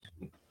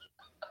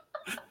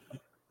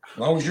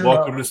long as you're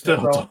Welcome not, to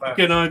Still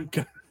Talking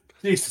Uncut.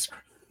 Jesus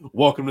Christ.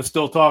 Welcome to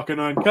Still Talking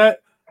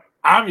Uncut.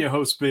 I'm your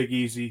host, Big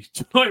Easy,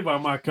 joined by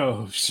my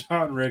co-host,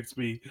 Sean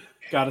Rigsby.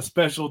 Got a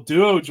special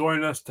duo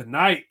joining us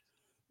tonight,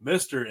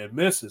 Mr. and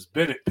Mrs.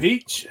 Bennett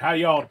Peach. How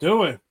y'all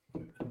doing?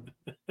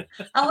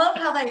 I love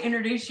how they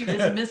introduce you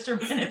as Mr.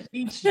 Bennett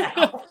Peach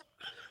now.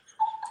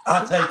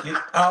 I'll take it.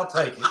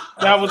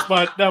 That was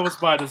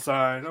my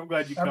design. I'm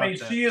glad you caught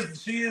that.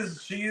 She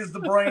is the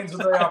brains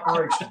of the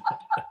operation.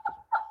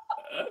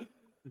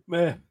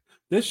 Man,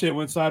 this shit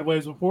went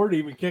sideways before it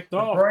even kicked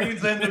off.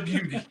 Brains and the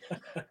beauty.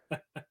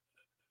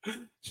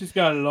 She's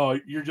got it all.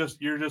 You're just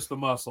the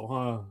muscle,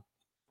 huh?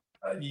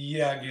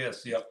 Yeah, I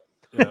guess. Yep.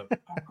 You're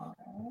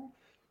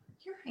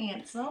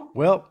handsome.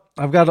 Well,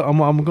 I'm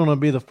going to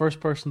be the first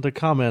person to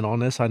comment on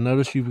this. I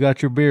noticed you've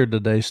got your beard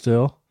today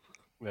still.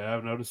 Yeah,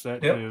 I've noticed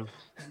that too.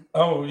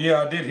 Oh,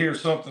 yeah, I did hear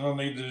something I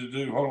needed to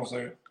do. Hold on a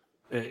second.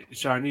 Hey,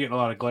 Sean, you getting a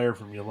lot of glare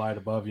from your light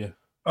above you.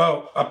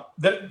 Oh, I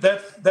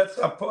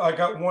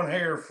got one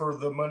hair for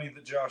the money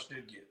that Josh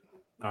did get.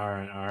 All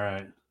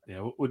right.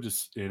 Yeah, we'll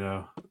just,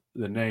 the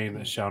name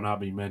that shall not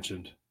be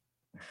mentioned.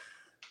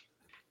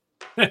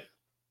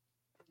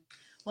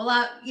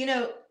 Well,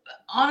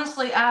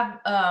 honestly, I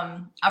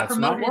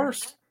promoted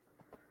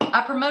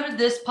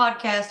this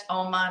podcast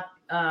on my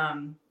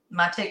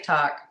my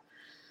TikTok,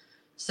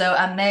 so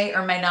I may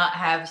or may not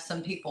have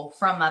some people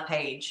from my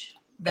page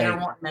that are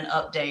wanting an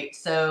update.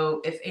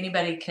 So if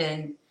anybody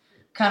can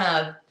kind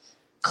of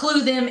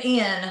clue them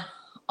in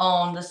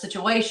on the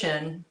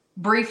situation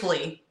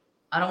briefly,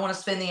 I don't want to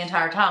spend the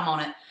entire time on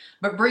it,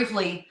 but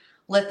briefly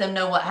let them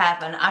know what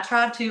happened. I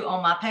tried to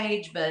on my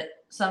page,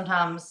 but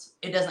sometimes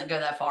it doesn't go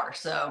that far.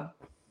 So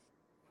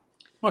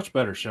much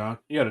better, Sean.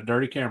 You got a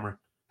dirty camera.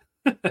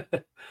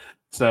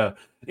 So,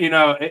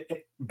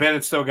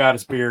 Bennett still got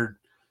his beard.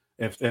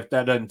 If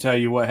that doesn't tell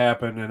you what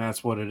happened, and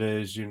that's what it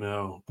is,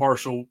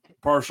 partial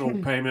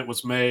payment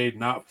was made,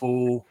 not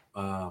full.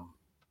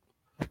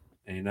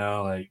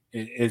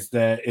 Is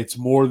that it's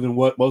more than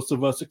what most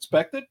of us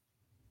expected?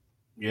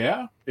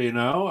 Yeah,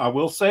 I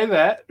will say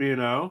that,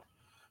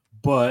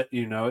 but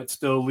it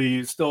still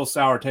leaves a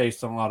sour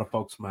taste on a lot of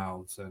folks'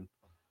 mouths, and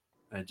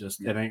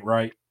it ain't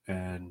right,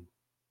 and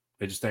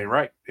it just ain't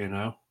right, and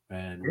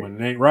when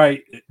it ain't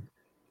right,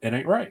 it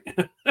ain't right.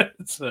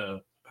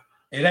 So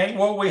it ain't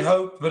what we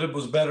hoped, but it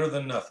was better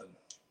than nothing.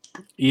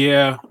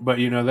 Yeah, but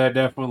that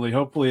definitely.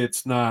 Hopefully,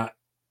 it's not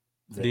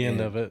the end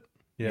of it.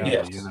 Yeah,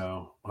 yes.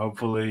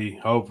 Hopefully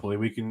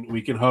we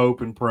can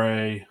hope and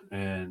pray,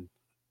 and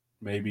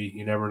maybe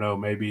you never know.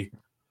 Maybe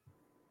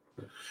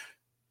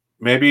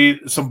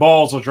some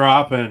balls will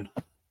drop and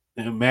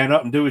man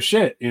up and do his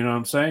shit. You know what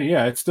I'm saying?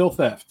 Yeah, it's still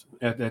theft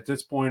at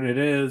this point. It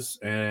is,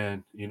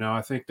 and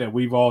I think that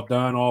we've all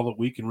done all that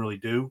we can really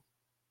do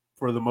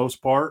for the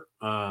most part.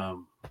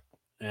 And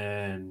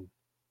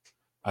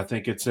I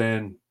think it's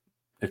in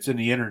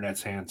the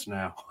internet's hands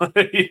now. And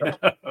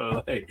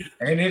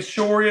it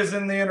sure is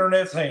in the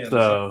internet's hands.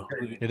 So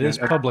it is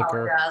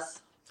publicer.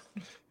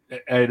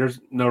 Hey, there's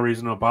no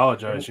reason to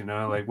apologize.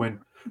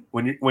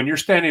 When you're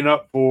standing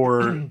up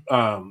for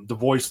the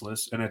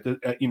voiceless, and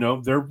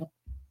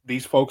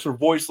these folks are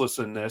voiceless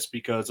in this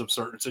because of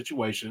certain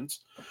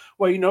situations.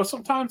 Well,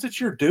 sometimes it's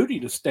your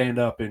duty to stand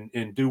up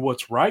and do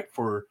what's right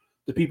for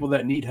the people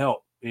that need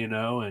help.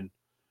 And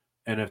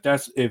if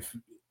that's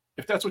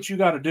what you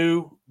got to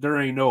do,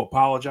 there ain't no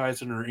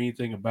apologizing or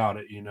anything about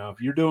it.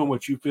 If you're doing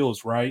what you feel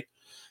is right,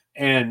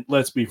 and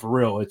let's be for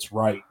real, it's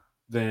right,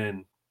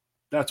 then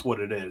that's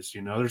what it is.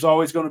 There's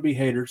always going to be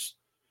haters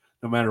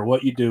no matter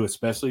what you do,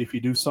 especially if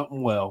you do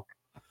something well.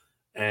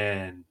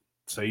 And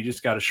so you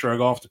just got to shrug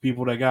off the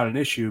people that got an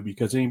issue,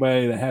 because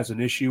anybody that has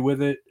an issue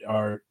with it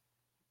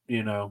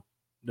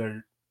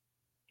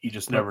you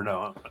just never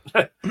know.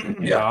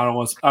 Yeah. I don't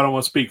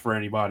want to speak for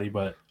anybody,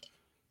 but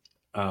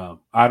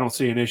I don't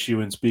see an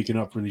issue in speaking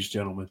up for these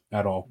gentlemen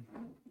at all.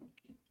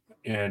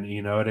 And,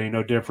 it ain't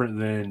no different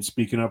than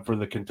speaking up for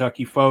the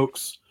Kentucky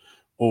folks,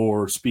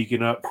 or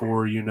speaking up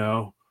for,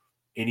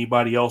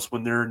 anybody else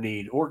when they're in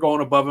need, or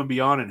going above and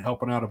beyond and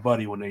helping out a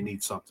buddy when they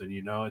need something.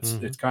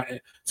 It's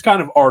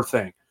kind of our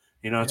thing.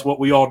 It's what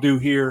we all do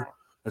here.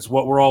 It's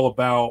what we're all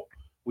about.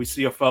 We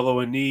see a fellow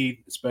in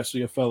need,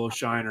 especially a fellow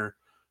shiner.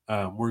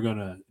 We're going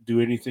to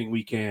do anything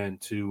we can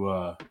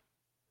to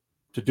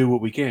do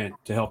what we can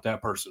to help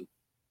that person.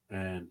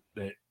 And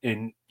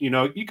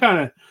you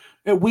kind of,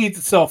 it weeds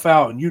itself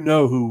out, and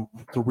who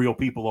the real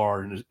people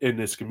are in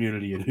this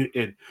community,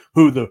 and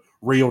who the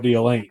real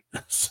deal ain't.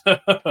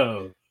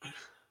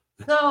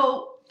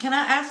 So can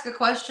I ask a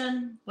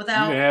question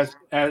without? You can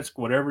ask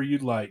whatever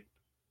you'd like.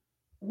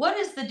 What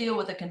is the deal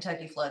with the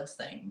Kentucky floods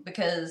thing?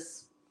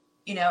 Because,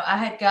 I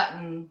had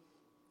gotten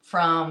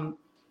from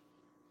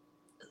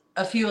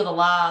a few of the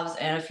lives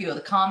and a few of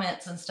the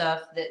comments and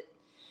stuff that,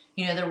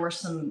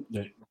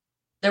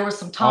 there was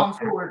some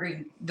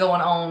tomfoolery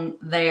going on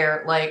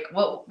there. Like,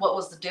 what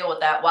was the deal with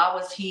that? Why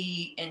was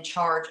he in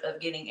charge of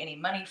getting any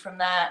money from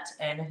that?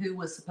 And who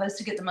was supposed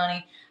to get the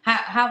money?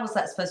 How was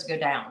that supposed to go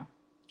down?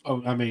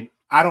 Oh, I mean,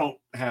 I don't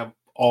have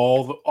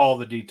all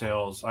the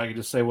details. I can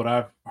just say what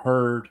I've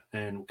heard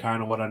and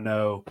kind of what I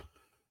know.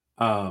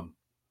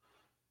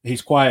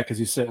 He's quiet because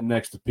he's sitting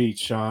next to Pete,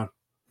 Sean.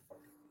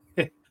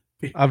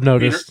 I've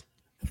noticed.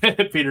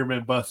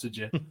 Peterman busted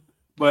you.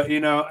 But, you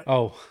know.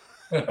 Oh.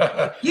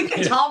 You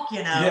can talk,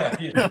 you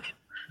know.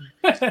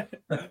 Yeah.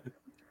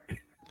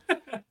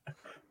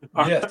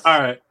 Yes. All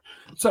right.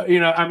 So, you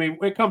know, I mean,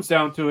 it comes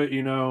down to it,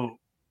 you know,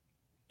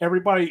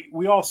 everybody,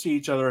 we all see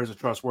each other as a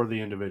trustworthy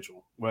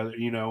individual. Whether,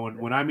 you know,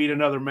 when I meet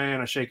another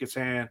man, I shake his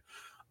hand.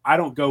 I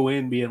don't go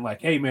in being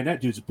like, hey, man, that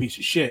dude's a piece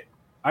of shit.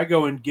 I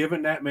go in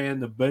giving that man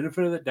the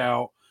benefit of the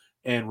doubt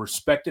and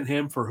respecting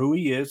him for who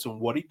he is and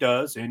what he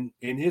does and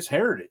in his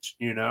heritage,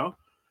 you know?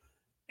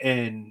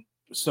 And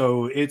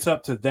so it's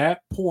up to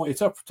that point.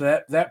 It's up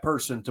to that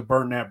person to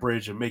burn that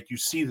bridge and make you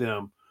see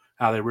them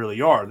how they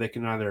really are. They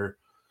can either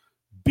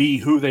be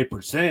who they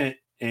present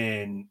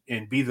and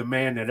be the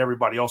man that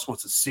everybody else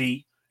wants to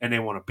see and they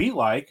want to be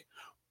like,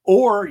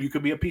 or you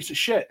could be a piece of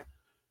shit.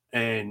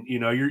 And, you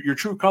know, your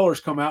true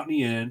colors come out in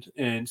the end.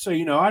 And so,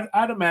 you know,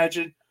 I'd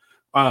imagine,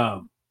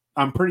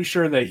 I'm pretty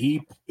sure that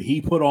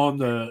he put on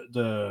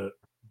the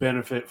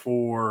benefit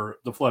for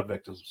the flood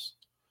victims.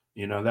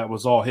 You know, that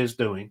was all his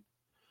doing.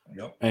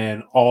 Yep.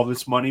 And all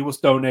this money was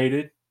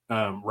donated,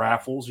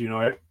 raffles, you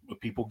know,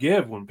 what people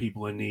give when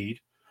people in need.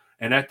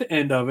 And at the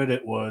end of it,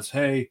 it was,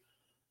 hey,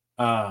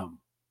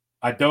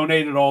 I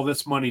donated all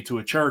this money to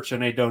a church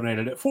and they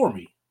donated it for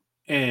me.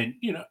 And,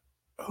 you know,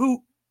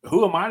 who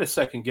am I to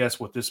second guess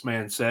what this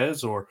man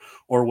says or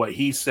what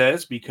he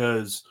says?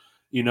 Because,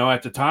 you know,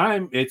 at the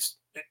time it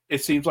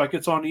seems like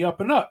it's on the up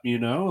and up, you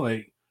know,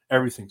 like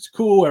everything's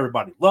cool.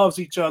 Everybody loves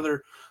each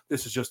other.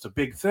 This is just a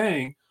big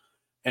thing.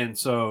 And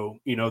so,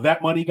 you know,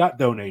 that money got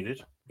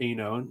donated, you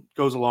know, and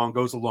goes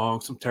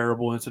along. Some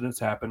terrible incidents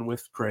happen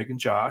with Craig and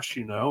Josh,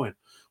 you know, and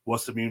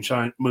what's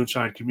the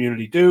moonshine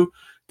community do?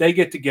 They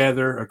get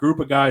together, a group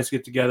of guys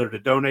get together to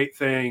donate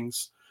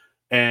things.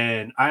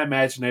 And I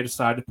imagine they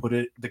decided to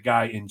put the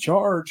guy in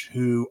charge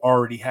who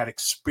already had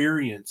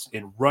experience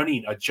in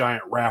running a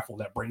giant raffle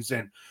that brings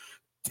in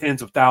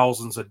tens of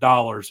thousands of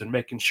dollars and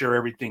making sure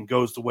everything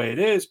goes the way it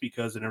is,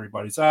 because in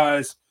everybody's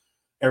eyes,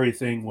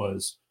 everything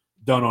was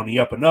done on the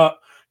up and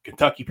up.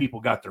 Kentucky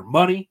people got their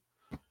money,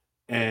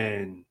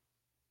 and,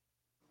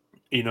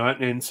 you know,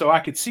 and so I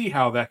could see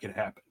how that could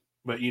happen.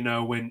 But, you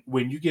know,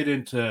 when you get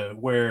into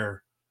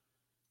where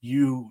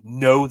you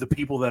know the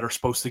people that are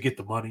supposed to get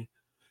the money,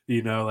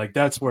 you know, like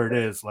that's where it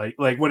is. Like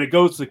when it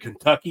goes to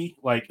Kentucky,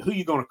 like who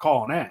you going to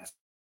call and ask?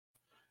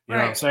 You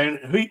know what I'm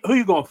saying? Who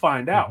you going to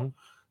find out? Mm-hmm.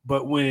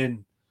 But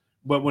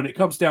when it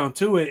comes down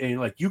to it, and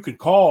like you can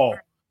call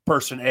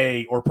person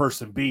A or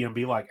person B and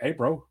be like, hey,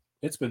 bro,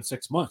 it's been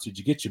 6 months. Did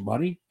you get your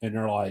money? And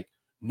they're like,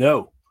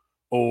 no.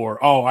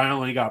 Or, oh, I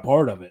only got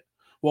part of it.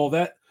 Well,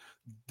 that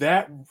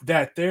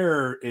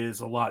there is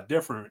a lot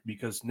different,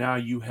 because now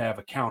you have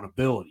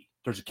accountability.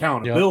 There's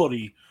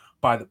accountability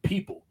by the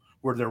people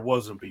where there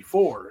wasn't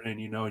before.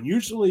 And, you know, and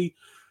usually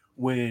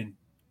when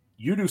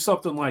you do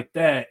something like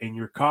that and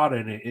you're caught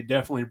in it, it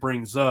definitely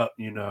brings up,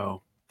 you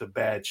know, the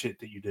bad shit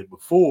that you did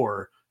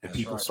before. And That's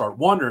people right. start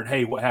wondering,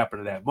 hey, what happened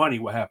to that money?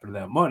 What happened to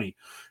that money?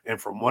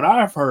 And from what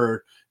I've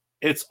heard,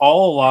 it's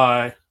all a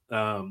lie.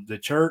 The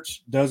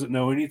church doesn't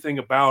know anything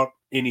about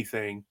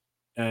anything.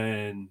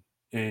 And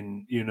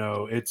you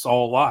know, it's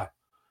all a lie.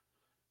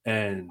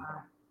 And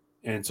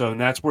so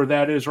that's where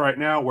that is right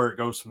now. Where it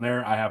goes from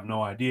there, I have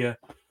no idea.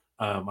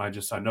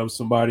 I know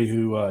somebody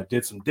who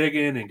did some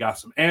digging and got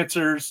some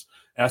answers.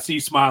 I see you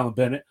smiling,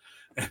 Bennett.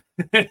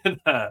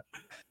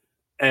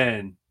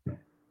 and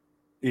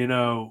you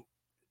know,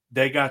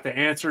 they got the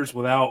answers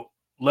without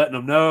letting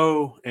them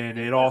know, and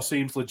it all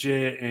seems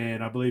legit.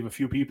 And I believe a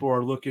few people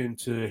are looking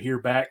to hear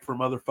back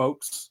from other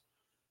folks,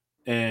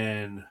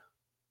 and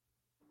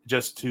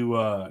just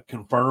to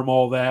confirm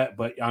all that.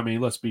 But I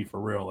mean, let's be for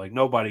real. Like,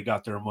 nobody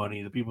got their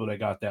money. The people that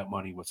got that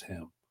money was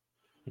him.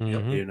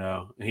 Mm-hmm. You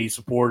know, and he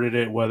supported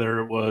it, whether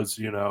it was,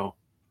 you know,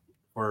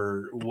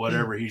 or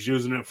whatever he's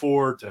using it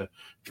for, to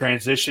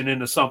transition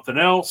into something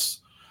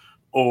else,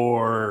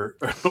 or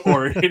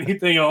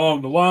anything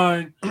along the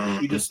line.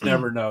 You just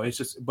never know. It's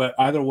just, but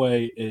either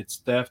way, it's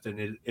theft, and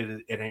it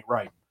ain't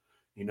right.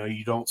 You know,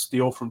 you don't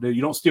steal from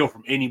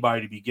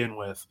anybody to begin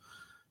with,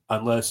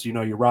 unless, you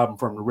know, you're robbing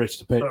from the rich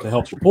to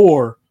help the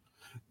poor.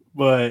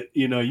 But,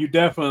 you know, you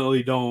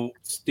definitely don't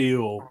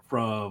steal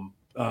from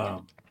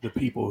the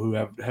people who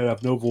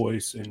have no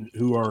voice and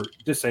who are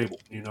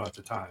disabled, you know, at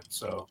the time.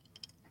 So,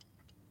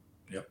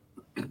 yep.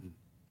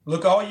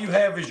 Look, all you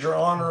have is your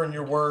honor and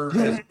your word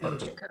as a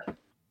person.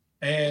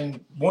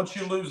 And once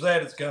you lose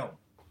that, it's gone.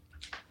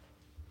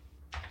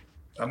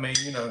 I mean,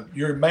 you know,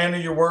 you're a man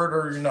of your word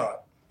or you're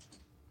not.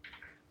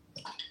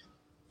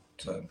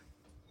 So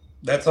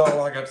that's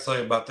all I got to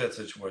say about that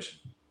situation.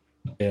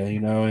 yeah, you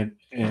know,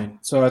 and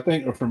so I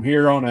think from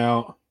here on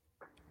out,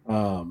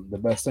 the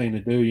best thing to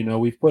do, you know,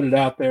 we've put it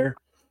out there.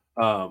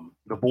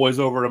 The boys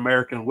over at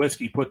American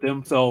Whiskey put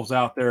themselves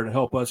out there to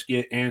help us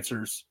get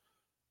answers,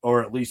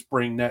 or at least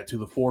bring that to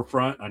the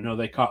forefront. I know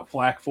they caught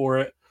flack for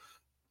it.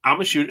 I'm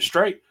going to shoot it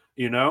straight.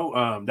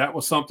 that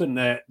was something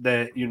that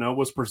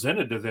was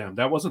presented to them.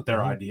 That wasn't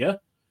their idea.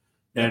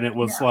 And it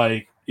was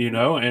like,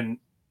 and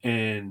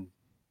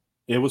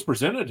it was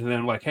presented to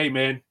them like, hey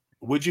man,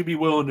 would you be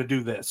willing to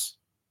do this?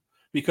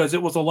 Because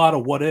it was a lot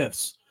of what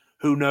ifs.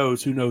 Who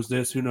knows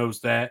this, who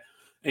knows that,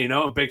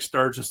 and Big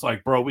Stur's just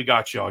like, bro, we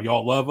got y'all.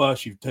 Y'all love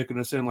us. You've taken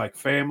us in like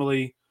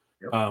family.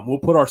 Yep. We'll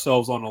put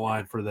ourselves on the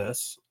line for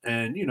this.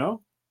 And,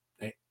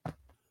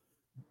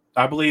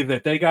 I believe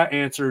that they got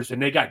answers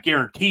and they got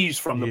guarantees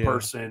from the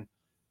person,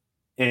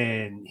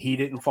 and he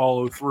didn't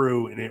follow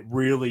through. And it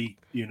really,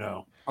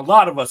 a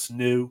lot of us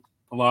knew,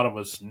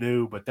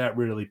 but that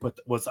really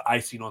was the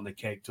icing on the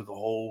cake to the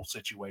whole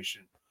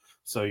situation.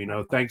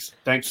 So, thanks,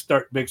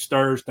 Big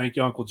Stirs. Thank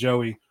you, Uncle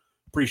Joey.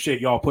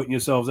 Appreciate y'all putting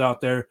yourselves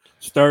out there.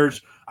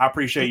 Stirs, I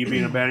appreciate you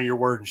being a man of your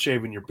word and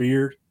shaving your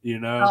beard.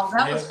 Oh,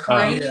 that was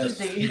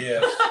crazy.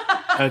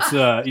 That's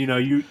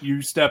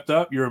you stepped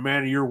up. You're a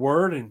man of your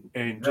word,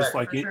 and just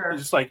like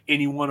just like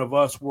any one of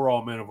us, we're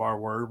all men of our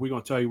word. We're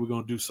gonna tell you we're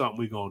gonna do something.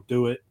 We're gonna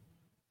do it,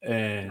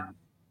 and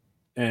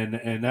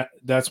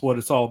that's what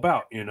it's all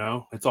about.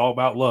 It's all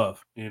about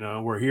love.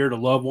 We're here to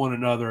love one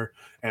another,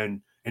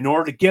 and in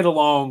order to get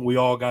along, we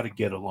all got to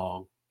get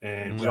along,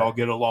 and we all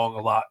get along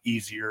a lot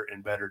easier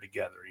and better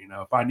together.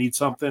 If I need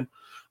something,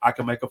 I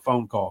can make a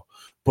phone call.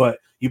 But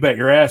you bet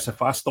your ass,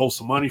 if I stole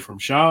some money from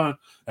Sean,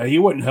 he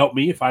wouldn't help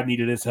me if I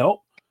needed his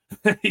help,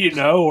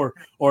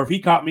 or if he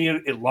caught me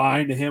in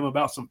lying to him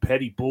about some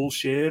petty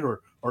bullshit,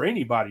 or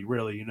anybody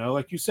really,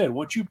 like you said,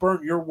 once you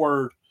burn your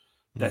word,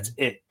 that's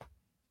it.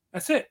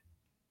 That's it.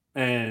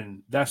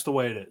 And that's the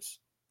way it is.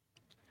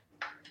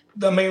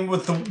 I mean,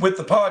 with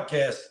the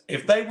podcast,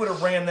 if they would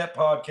have ran that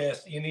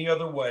podcast any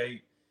other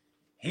way,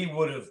 he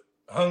would have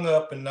hung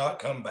up and not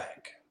come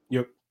back.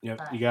 Yep. You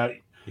got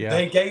it. Yeah.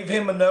 They gave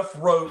him enough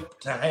rope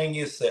to hang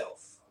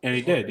himself. And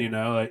he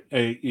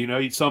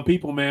did, some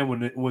people, man,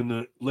 when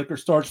the liquor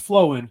starts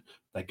flowing,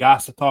 they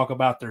got to talk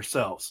about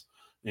themselves.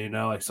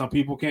 Like some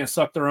people can't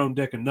suck their own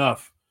dick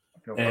enough.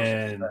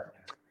 And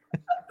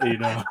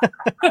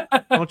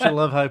don't you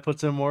love how he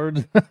puts in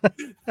words?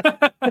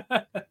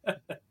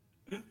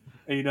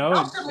 You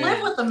should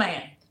live with the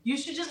man. You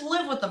should just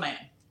live with the man.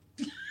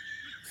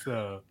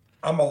 So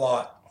I'm a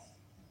lot.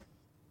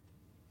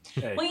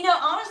 Hey, well,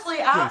 honestly,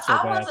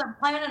 I wasn't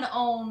planning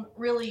on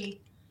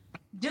really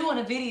doing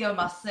a video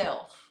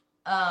myself.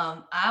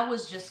 I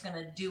was just going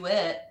to do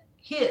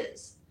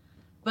his.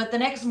 But the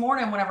next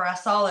morning, whenever I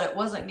saw that it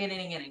wasn't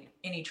getting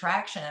any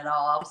traction at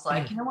all, I was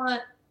like, you know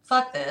what?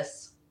 Fuck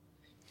this.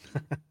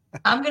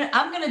 I'm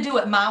gonna do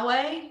it my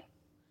way.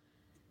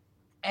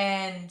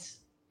 And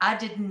I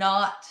did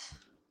not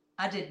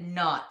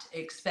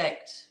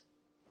expect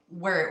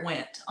where it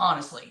went.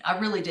 Honestly, I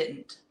really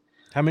didn't.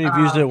 How many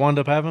views did it wind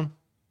up having?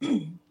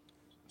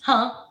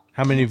 Huh?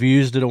 How many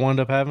views did it wind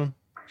up having?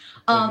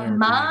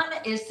 Mine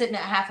is sitting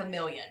at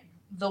 500,000.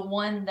 The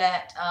one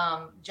that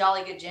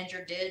Jolly Good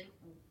Ginger did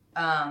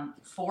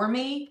for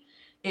me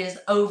is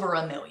over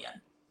 1 million.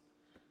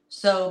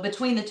 So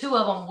between the two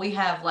of them, we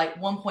have like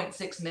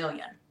 1.6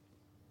 million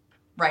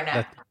right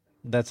now.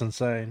 That's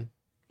insane.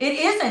 It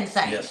is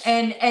insane. Yes.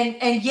 And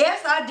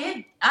yes,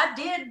 I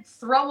did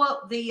throw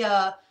up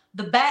the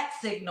bat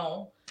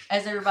signal,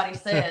 as everybody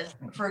says,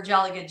 for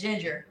Jolly Good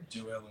Ginger.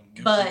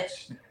 But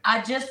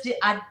I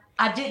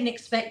didn't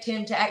expect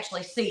him to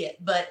actually see it.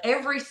 But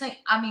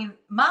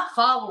my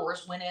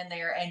followers went in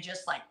there and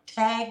just like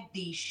tagged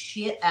the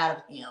shit out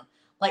of him,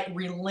 like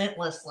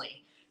relentlessly.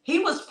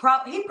 He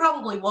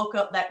probably woke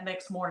up that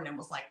next morning and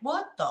was like,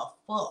 "What the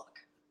fuck?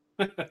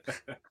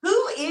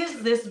 Who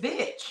is this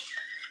bitch?"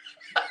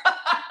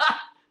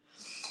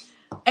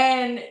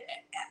 And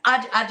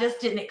I just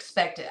didn't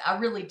expect it. I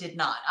really did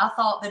not. I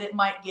thought that it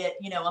might get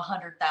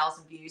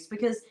 100,000 views,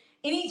 because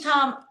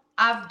anytime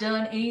I've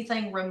done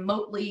anything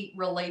remotely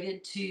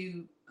related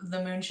to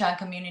the moonshine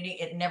community,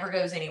 it never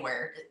goes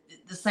anywhere.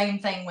 The same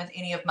thing with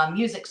any of my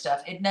music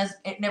stuff. It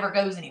never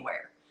goes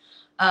anywhere.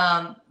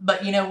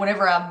 But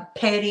whenever I'm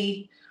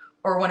petty,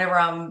 or whenever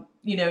I'm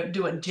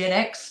doing Gen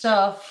X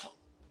stuff,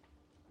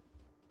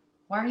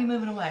 why are you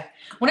moving away?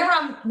 Whenever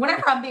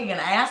I'm being an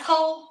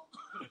asshole,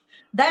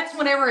 that's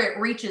whenever it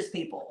reaches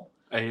people.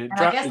 And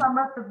I guess I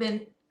must have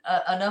been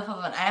enough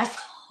of an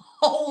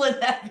asshole in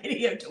that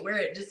video to where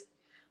it just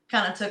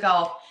kind of took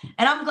off.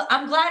 And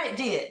I'm glad it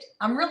did.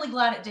 I'm really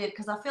glad it did,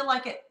 because I feel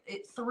like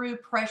it threw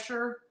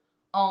pressure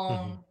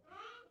on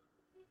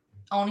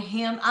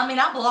him.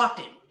 I blocked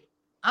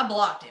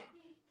him.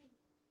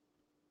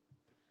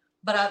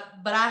 But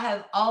I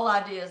have all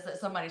ideas that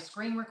somebody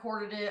screen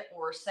recorded it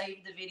or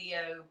saved the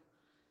video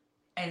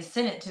and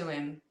sent it to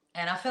him.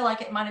 And I feel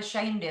like it might have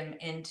shamed him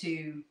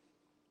into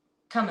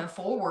coming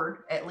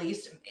forward. At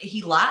least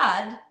he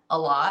lied a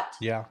lot.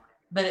 Yeah.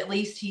 But at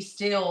least he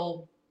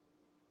still,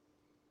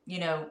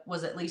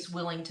 was at least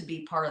willing to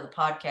be part of the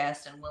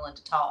podcast and willing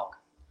to talk.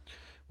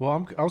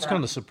 Well, I was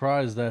kind of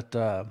surprised that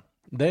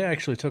they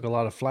actually took a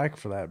lot of flack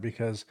for that,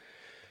 because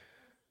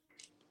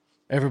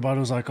everybody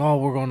was like, "Oh,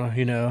 we're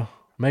gonna,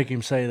 make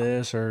him say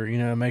this or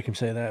make him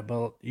say that,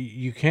 but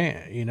you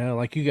can't.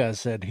 Like you guys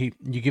said,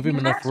 you give him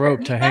enough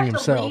rope to hang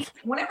himself.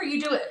 Whenever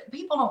you do it,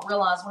 people don't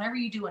realize whenever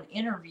you do an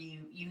interview,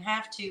 you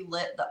have to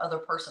let the other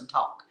person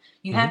talk.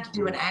 You have to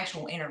do an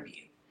actual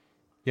interview.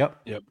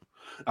 Yep. You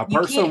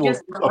can't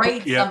just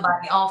grade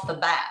somebody off the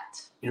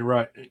bat. You're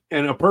right.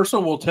 And a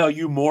person will tell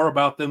you more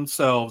about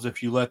themselves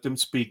if you let them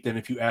speak than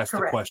if you ask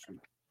the question.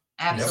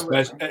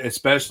 Absolutely.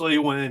 Especially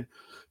when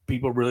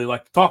people really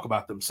like to talk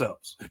about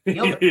themselves.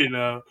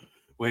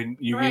 When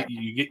you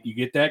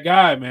get that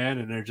guy, man,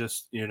 and they're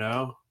just,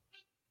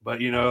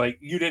 but like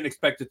you didn't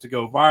expect it to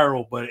go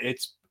viral, but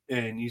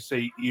and you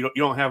say you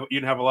didn't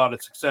have a lot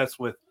of success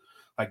with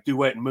like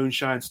duet and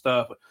moonshine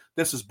stuff.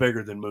 This is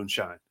bigger than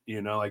moonshine,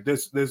 like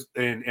this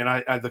and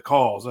I the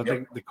calls. I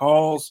think the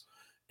calls,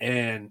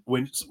 and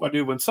when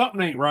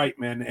something ain't right,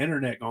 man, the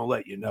internet gonna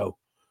let you know,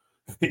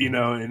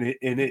 and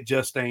it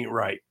just ain't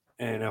right.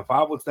 And if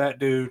I was that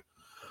dude,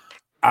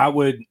 I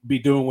would be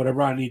doing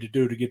whatever I need to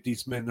do to get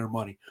these men their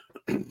money.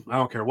 I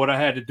don't care what I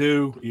had to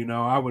do.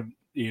 I would,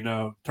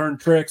 turn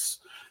tricks,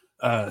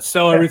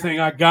 sell everything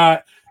I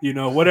got,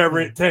 whatever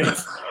it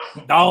takes,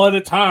 $1 at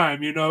a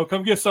time,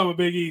 come get some of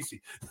Big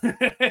Easy.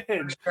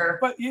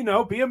 But,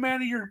 be a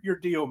man of your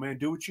deal, man.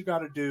 Do what you got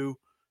to do,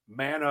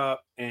 man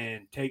up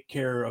and take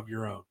care of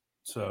your own.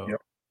 So.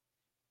 Yep.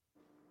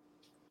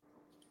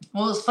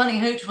 Well, it's funny.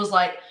 Hooch was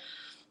like,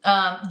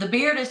 the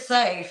beard is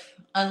safe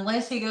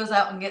unless he goes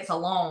out and gets a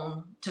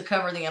loan to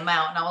cover the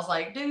amount. And I was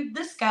like, dude,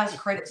 this guy's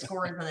credit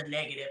score is in the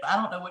negative. I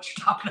don't know what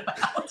you're talking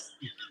about.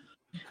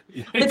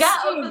 The guy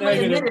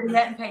openly admitted he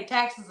hadn't paid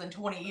taxes in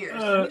 20 years.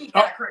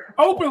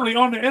 Openly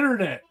on the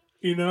internet.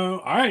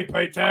 I ain't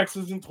paid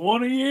taxes in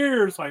 20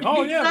 years. Like,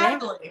 oh,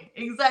 exactly.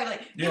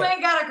 You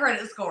ain't got a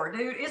credit score,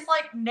 dude. It's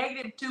like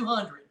negative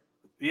 200.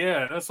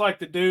 Yeah, that's like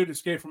the dude that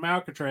escaped from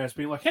Alcatraz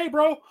being like, hey,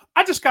 bro,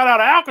 I just got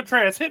out of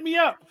Alcatraz. Hit me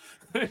up.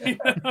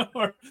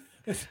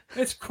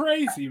 It's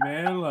crazy,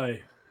 man.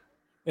 Like,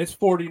 it's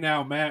 40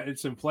 now, man.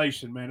 It's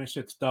inflation, man. That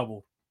shit's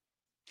double.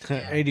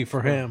 80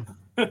 for him.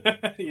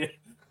 Yeah.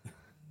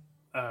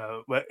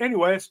 But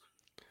anyways,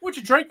 what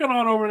you drinking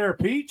on over there,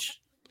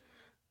 Peach?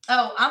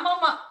 Oh, I'm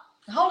on my...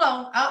 Hold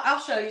on. I'll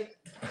show you.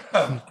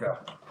 Oh,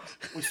 God.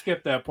 We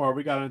skipped that part.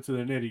 We got into the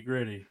nitty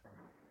gritty.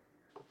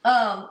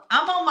 I'm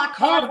on my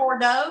car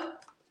Bordeaux.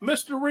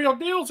 Mr. Real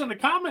Deal's in the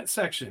comment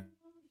section.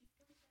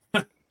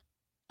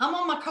 I'm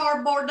on my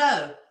car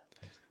Bordeaux.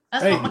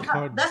 That's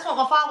what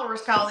my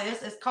followers call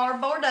this. It's car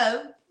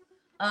Bordeaux.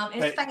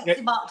 It's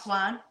fancy box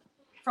wine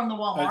from the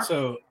Walmart.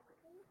 So,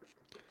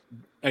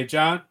 hey,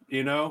 John,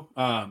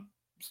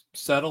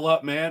 settle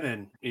up, man,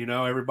 and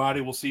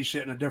everybody will see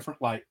shit in a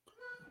different light,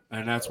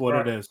 and that's what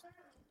it is.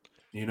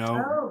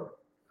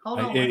 Hold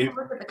on.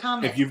 Look at the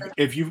comments.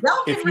 If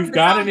you've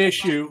got an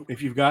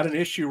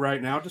issue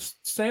right now,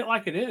 just say it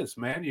like it is,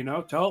 man.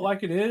 Tell it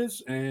like it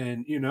is,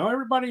 and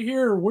everybody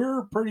here,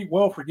 we're pretty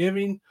well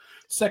forgiving,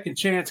 second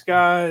chance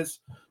guys.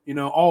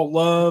 All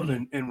love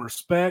and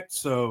respect.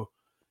 So,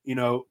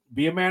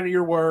 be a man of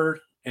your word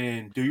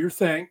and do your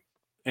thing,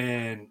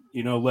 and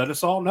let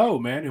us all know,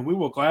 man, and we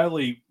will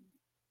gladly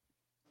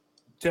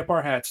tip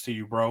our hats to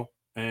you, bro.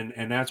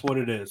 And that's what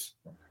it is.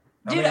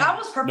 Dude, I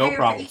was prepared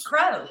to eat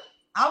crow.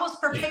 I was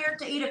prepared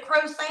to eat a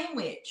crow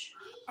sandwich.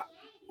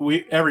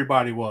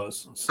 Everybody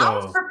was. So I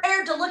was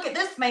prepared to look at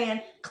this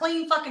man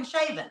clean fucking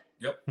shaven.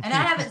 Yep. And I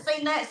haven't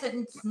seen that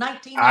since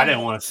 1990. I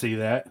didn't want to see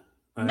that.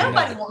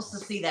 Nobody wants to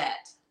see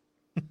that.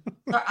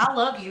 So I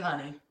love you,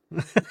 honey.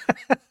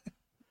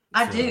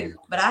 I do,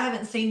 but I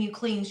haven't seen you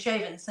clean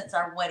shaven since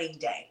our wedding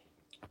day.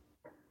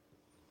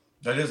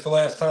 That is the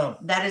last time.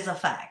 That is a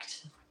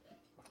fact.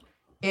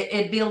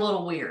 It'd be a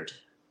little weird.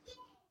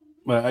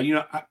 Well,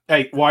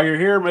 hey, while you're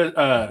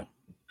here,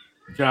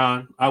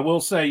 John, I will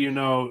say,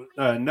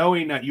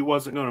 knowing that you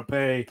wasn't going to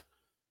pay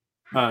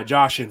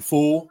Josh in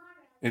full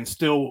and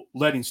still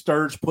letting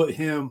Sturge put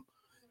him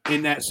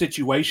in that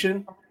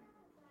situation,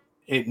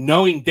 and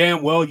knowing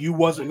damn well you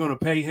wasn't going to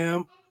pay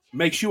him,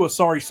 makes you a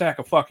sorry sack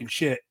of fucking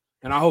shit.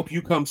 And I hope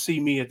you come see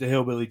me at the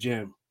Hillbilly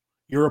Gym.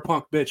 You're a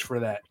punk bitch for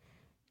that.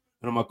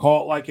 And I'm going to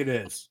call it like it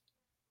is.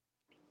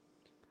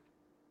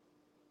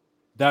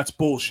 That's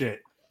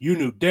bullshit. You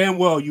knew damn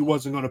well you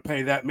wasn't going to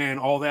pay that man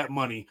all that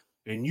money,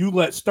 and you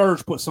let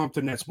Sturge put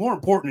something that's more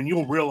important than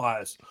you'll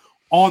realize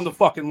on the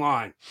fucking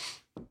line.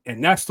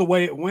 And that's the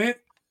way it went.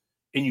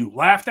 And you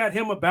laughed at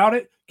him about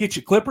it. Get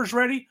your clippers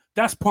ready.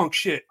 That's punk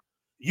shit.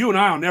 You and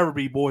I will never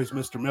be boys,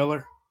 Mr.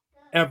 Miller.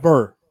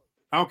 Ever.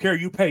 I don't care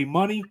if you pay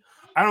money.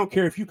 I don't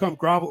care if you come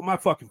grovel at my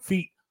fucking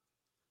feet.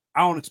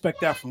 I don't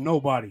expect that from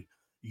nobody.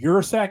 You're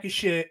a sack of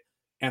shit,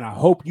 and I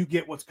hope you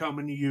get what's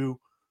coming to you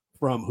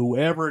from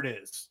whoever it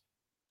is.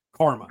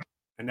 Karma.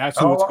 And that's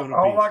who it's going to be.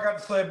 All I got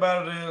to say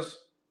about it is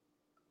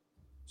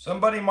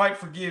somebody might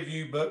forgive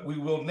you, but we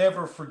will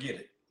never forget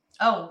it.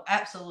 Oh,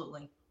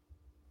 absolutely.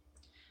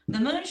 The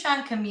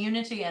moonshine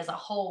community as a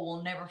whole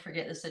will never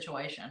forget the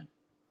situation.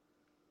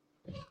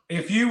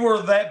 If you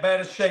were that bad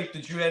of shape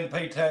that you hadn't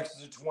paid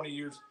taxes in 20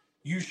 years,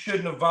 you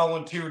shouldn't have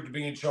volunteered to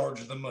be in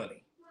charge of the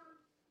money.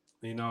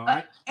 You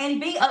know, and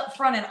be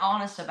upfront and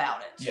honest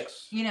about it.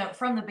 Yes. You know,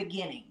 from the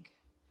beginning.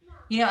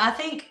 You know, I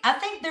think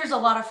there's a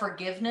lot of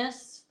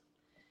forgiveness.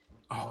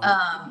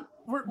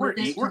 With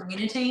this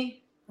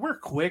community. We're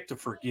quick to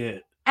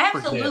forget.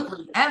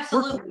 Absolutely,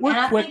 absolutely. We're and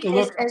I quick think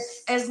to look.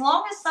 as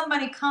long as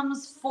somebody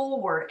comes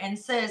forward and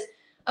says,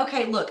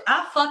 "Okay, look,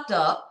 I fucked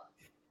up.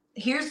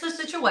 Here's the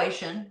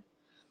situation.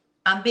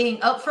 I'm being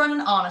upfront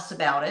and honest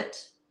about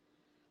it.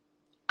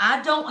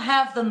 I don't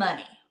have the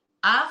money.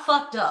 I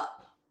fucked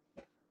up,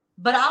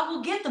 but I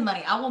will get the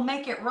money. I will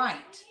make it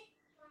right."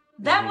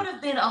 That would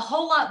have been a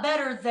whole lot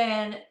better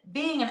than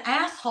being an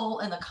asshole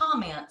in the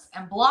comments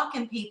and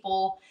blocking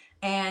people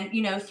and,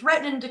 you know,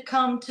 threatening to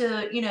come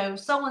to, you know,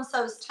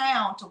 so-and-so's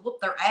town to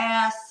whoop their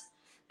ass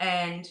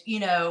and, you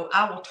know,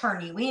 I will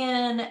turn you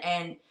in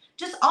and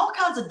just all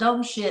kinds of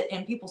dumb shit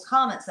in people's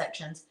comment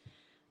sections.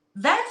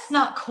 That's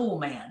not cool,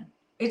 man.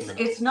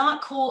 It's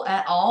not cool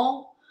at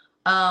all.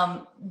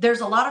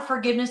 There's a lot of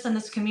forgiveness in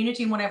this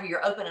community whenever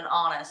you're open and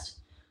honest,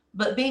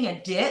 but being a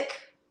dick,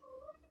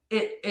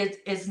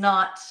 it is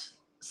not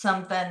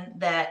something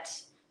that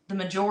the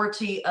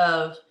majority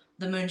of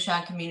the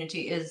moonshine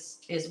community is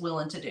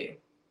willing to do.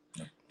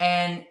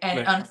 And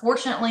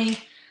unfortunately,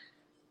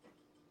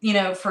 you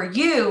know, for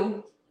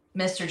you,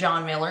 Mr.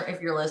 John Miller,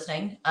 if you're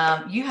listening,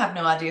 you have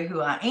no idea who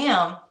I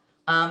am,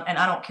 and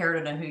I don't care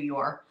to know who you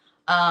are.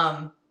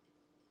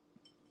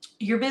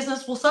 Your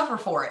business will suffer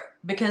for it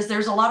because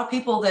there's a lot of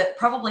people that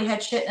probably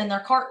had shit in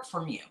their cart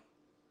from you,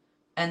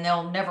 and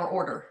they'll never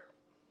order.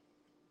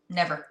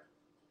 Never.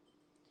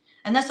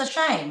 And that's a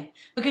shame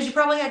because you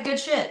probably had good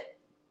shit.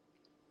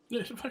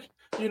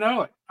 You know,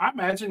 like, I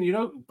imagine, you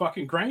know,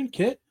 fucking Grain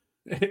Kit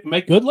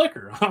make good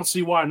liquor. I don't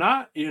see why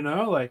not, you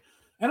know, like,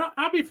 and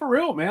I'll be for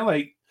real, man.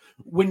 Like,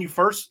 when you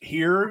first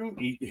hear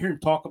him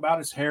talk about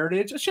his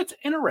heritage, that shit's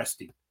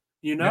interesting,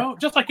 you know,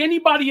 just like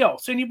anybody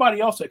else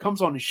that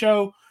comes on the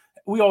show,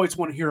 we always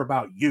want to hear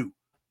about you,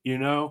 you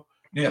know?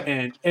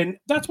 Yeah. And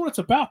that's what it's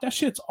about. That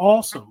shit's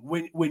awesome.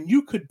 When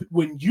you could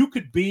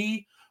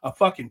be a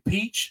fucking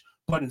peach,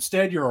 but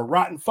instead you're a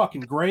rotten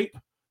fucking grape,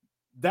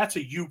 that's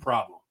a you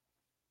problem.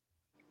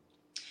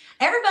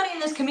 Everybody in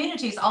this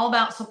community is all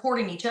about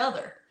supporting each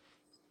other.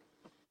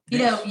 You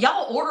know,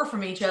 y'all order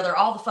from each other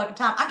all the fucking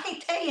time. I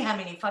can't tell you how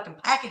many fucking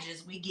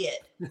packages we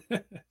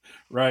get.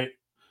 Right.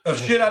 Of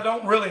shit I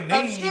don't really need.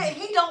 Of shit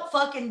he don't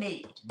fucking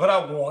need. But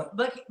I want.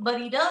 But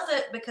he does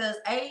it because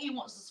A, he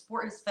wants to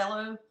support his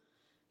fellow,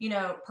 you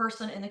know,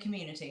 person in the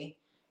community.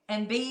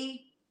 And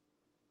B,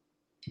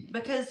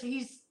 because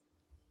he's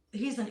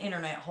an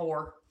internet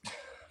whore.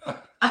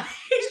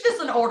 He's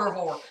just an order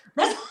whore.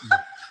 Let's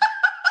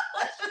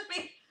just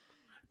be.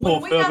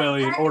 Pull Phil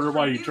belly and order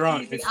while you're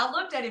drunk. I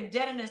looked at him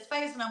dead in his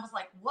face and I was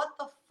like, "What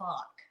the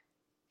fuck?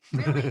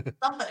 Really?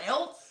 Something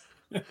else?"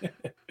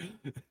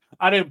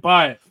 I didn't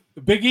buy it.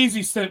 Big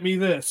Easy sent me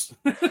this.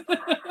 That's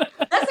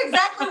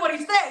exactly what he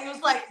said. He was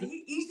like,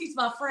 "Easy's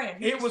my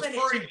friend." It was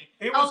free.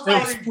 It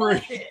was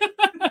free.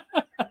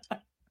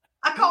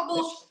 I call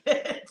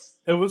bullshit.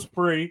 It was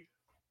free.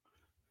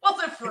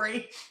 Wasn't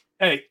free.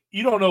 Hey,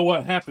 you don't know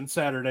what happened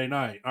Saturday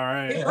night, all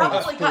right?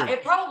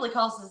 It probably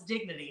cost us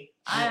dignity.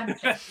 I know.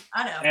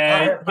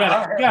 And you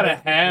gotta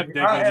have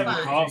dignity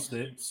to cost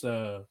it.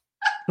 So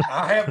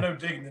I have no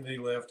dignity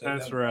left.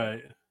 That's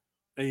right.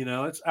 You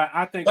know, it's.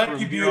 I think. Thank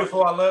you,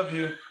 beautiful. I love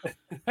you.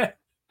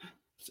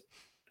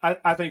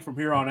 I think from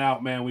here on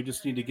out, man, we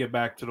just need to get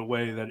back to the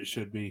way that it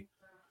should be.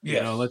 Yes.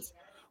 You know, let's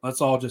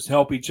all just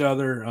help each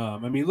other.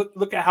 I mean,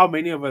 look at how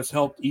many of us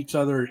helped each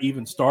other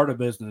even start a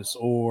business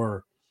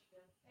or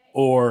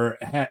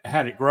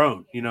had it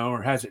grown, you know,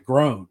 or has it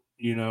grown?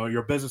 You know,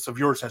 your business of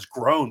yours has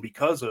grown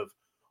because of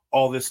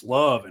all this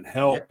love and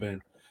help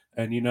and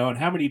you know, and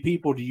how many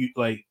people do you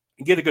like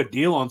get a good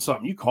deal on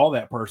something? You call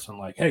that person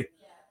like, hey,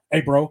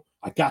 bro,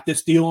 I got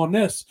this deal on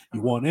this.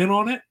 You want in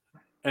on it?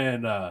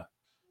 And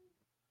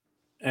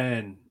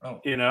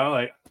you know,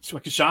 like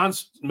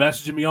Sean's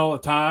messaging me all the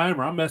time,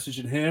 or I'm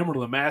messaging him, or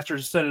the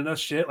master's sending us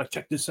shit like,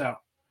 check this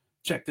out.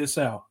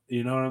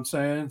 You know what I'm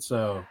saying?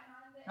 So,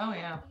 oh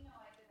yeah.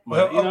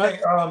 Well, okay.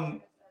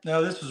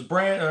 Now this is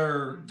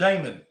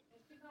Damon.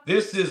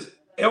 This is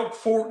Elk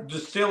Fork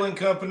Distilling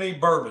Company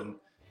bourbon.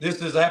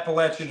 This is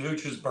Appalachian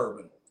Hooch's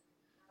bourbon.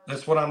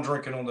 That's what I'm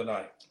drinking on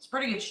tonight. It's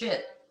pretty good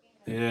shit.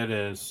 It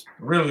is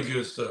really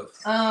good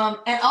stuff.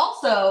 And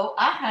also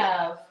I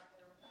have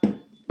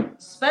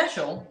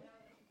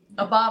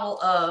a bottle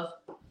of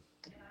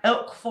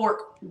Elk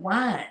Fork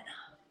wine.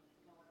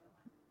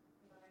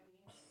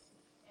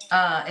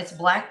 It's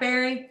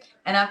blackberry,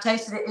 and I've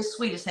tasted it. It's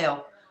sweet as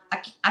hell.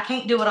 I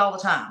can't do it all the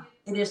time.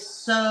 It is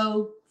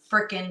so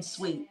freaking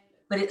sweet,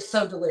 but it's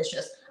so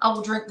delicious. I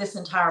will drink this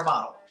entire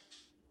bottle.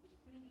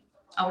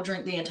 I will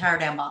drink the entire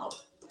damn bottle.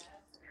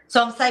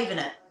 So I'm saving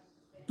it.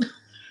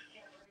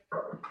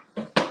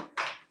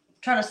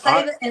 Trying to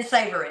save it and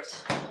savor it.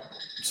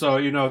 So,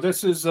 you know,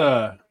 this is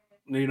where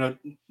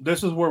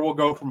we'll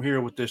go from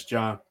here with this,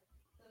 John.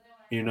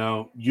 You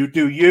know, you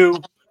do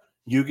you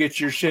get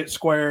your shit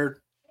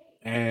squared,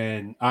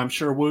 and I'm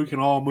sure we can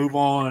all move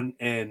on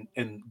and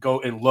go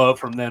in love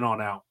from then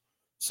on out.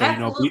 So,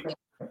 Absolutely.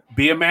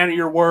 be a man of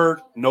your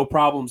word. No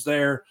problems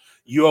there.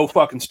 You owe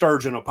fucking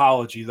Sturge an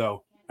apology,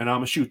 though. And I'm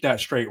going to shoot that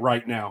straight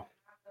right now.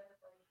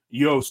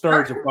 You owe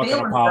Sturge a fucking Feelings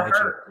are apology.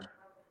 hurt.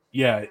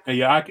 Yeah.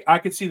 I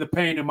could see the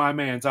pain in my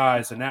man's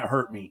eyes, and that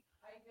hurt me.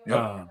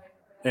 Yep.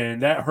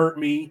 And that hurt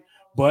me,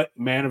 but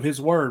man of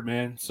his word,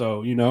 man.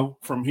 So,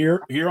 from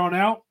here on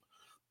out,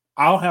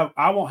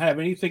 I won't have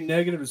anything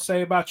negative to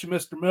say about you,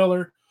 Mr.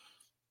 Miller.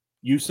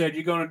 You said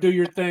you're going to do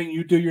your thing.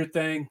 You do your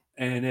thing.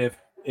 And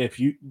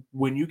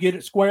when you get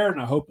it squared,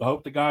 and I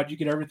hope to God you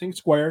get everything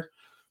squared,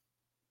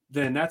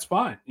 then that's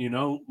fine.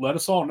 Let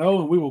us all know,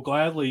 and we will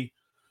gladly,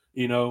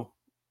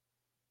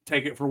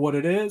 take it for what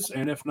it is.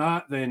 And if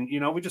not, then,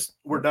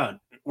 we're done.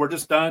 We're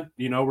just done.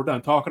 We're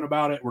done talking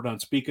about it. We're done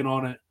speaking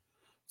on it.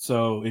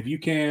 So if you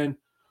can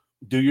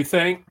do your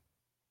thing,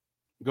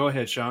 go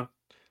ahead, Sean.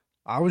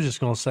 I was just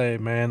gonna say,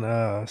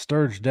 man,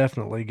 Sturge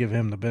definitely give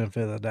him the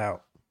benefit of the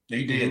doubt.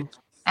 He did.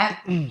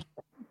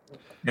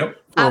 Yep.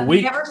 I've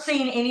never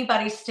seen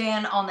anybody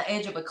stand on the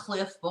edge of a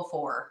cliff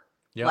before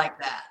like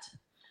that.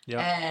 Yeah.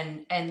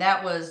 And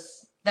that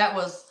was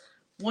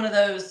one of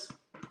those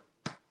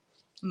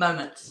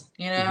moments,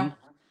 Mm-hmm.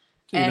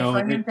 And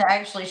for him to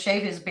actually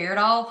shave his beard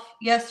off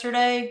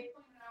yesterday,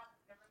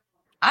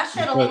 I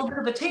shed a little bit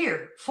of a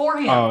tear for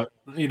him.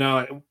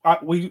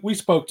 We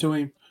spoke to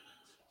him.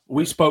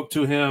 We spoke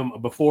to him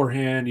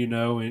beforehand,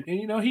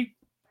 and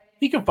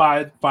he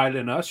confided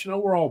in us.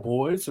 We're all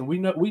boys, and we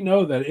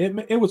know that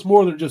it was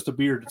more than just a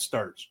beard that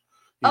starts.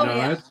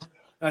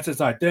 That's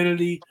his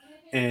identity,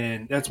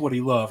 and that's what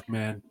he loved,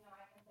 man.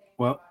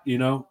 Well,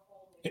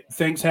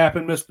 things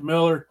happen, Mr.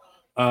 Miller.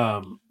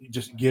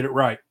 Just get it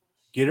right.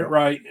 Get it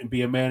right and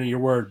be a man of your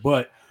word.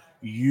 But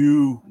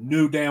you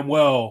knew damn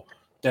well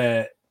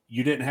that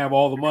you didn't have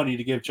all the money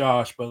to give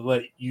Josh,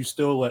 but you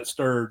still let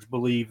Sturge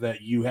believe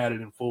that you had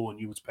it in full and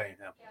you was paying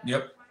him.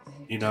 Yep.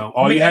 You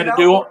had to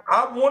do.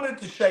 I wanted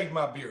to shave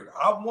my beard.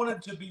 I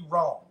wanted to be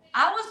wrong.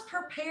 I was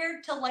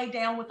prepared to lay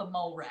down with a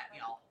mole rat,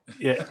 y'all.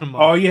 Yeah.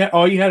 All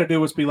you had to do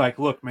was be like,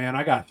 look, man,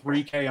 I got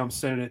 $3,000. I'm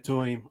sending it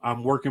to him.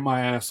 I'm working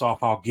my ass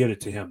off. I'll get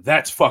it to him.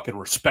 That's fucking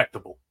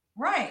respectable.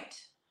 Right.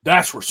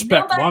 That's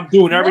respectable. I'm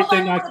doing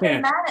everything I can.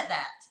 Been mad at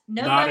that.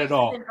 Not at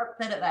all. Been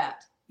upset at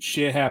that.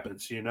 Shit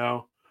happens,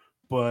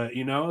 But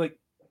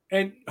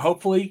and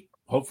hopefully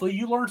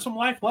you learn some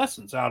life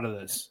lessons out of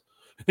this,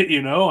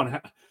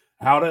 on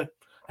how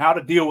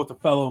to deal with a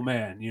fellow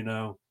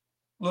man,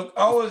 Look,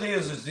 all it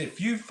is if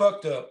you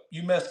fucked up,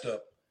 you messed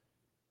up.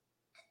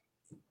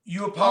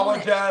 You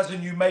apologize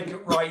and you make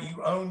it right.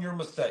 You own your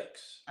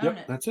mistakes.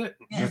 Yep, that's it.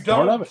 You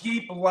don't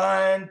keep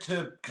lying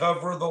to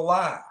cover the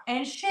lie.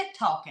 And shit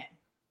talking.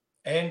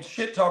 And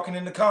shit talking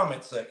in the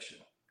comment section.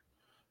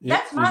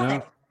 That's my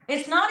thing.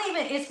 It's not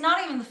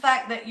even the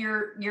fact that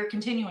you're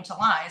continuing to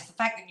lie. It's the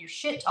fact that you're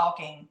shit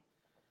talking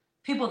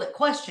people that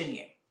question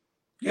you.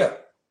 Yeah.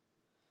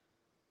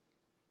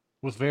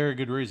 With very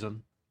good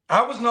reason.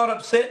 I was not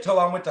upset till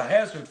I went to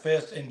Hazard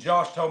Fest and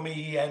Josh told me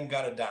he hadn't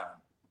got a dime.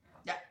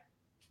 Yeah.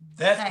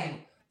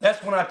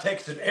 That's when I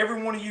texted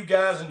every one of you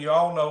guys, and you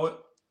all know it,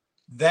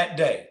 that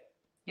day.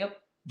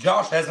 Yep.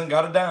 Josh hasn't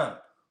got a dime.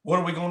 What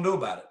are we going to do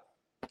about it?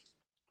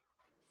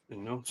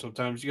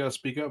 Sometimes you got to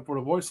speak up for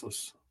the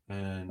voiceless.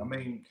 And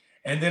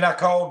then I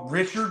called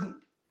Richard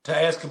to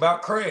ask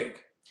about Craig.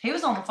 He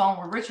was on the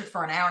phone with Richard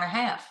for an hour and a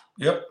half.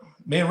 Yep.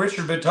 Me and Richard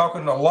have been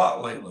talking a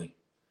lot lately.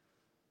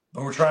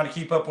 But we're trying to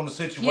keep up on the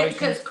situation. Yeah,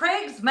 because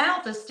Craig's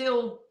mouth is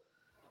still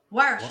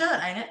wired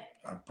shut, ain't it?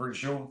 I'm pretty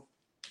sure.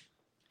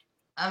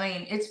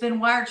 It's been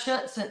wired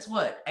shut since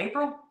what?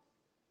 April?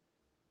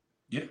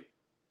 Yeah.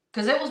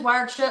 Because it was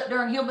wired shut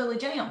during Hillbilly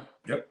Jam.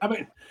 Yep.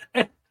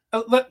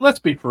 Let's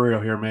be for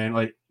real here, man.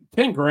 Like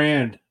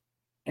 $10,000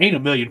 ain't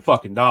 $1 million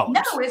fucking dollars.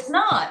 No, it's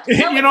not.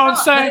 No, you know what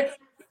I'm saying?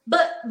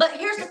 But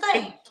here's the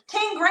thing: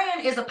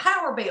 $10,000 is a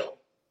power bill.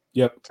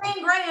 Yep.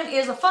 $10,000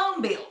 is a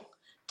phone bill.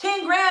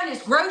 $10,000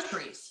 is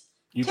groceries.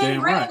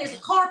 $10,000 is a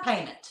car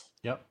payment.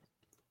 Yep.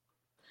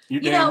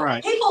 You're damn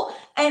right. People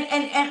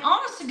and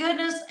honest to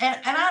goodness, and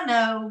I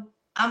know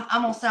I'm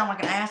gonna sound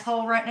like an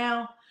asshole right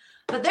now,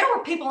 but there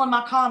were people in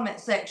my comment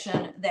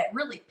section that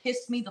really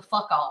pissed me the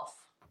fuck off.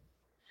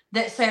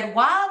 That said,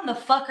 why in the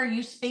fuck are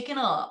you speaking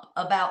up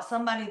about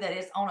somebody that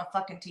is on a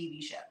fucking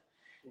TV show?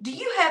 Do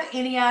you have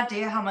any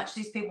idea how much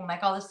these people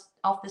make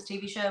off this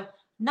TV show?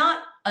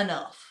 Not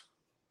enough.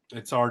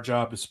 It's our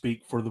job to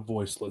speak for the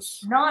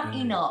voiceless. Not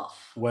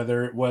enough.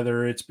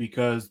 Whether it's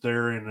because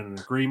they're in an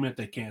agreement,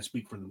 they can't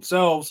speak for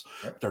themselves.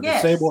 They're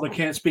disabled and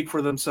can't speak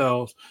for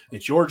themselves.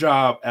 It's your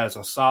job as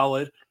a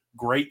solid,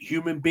 great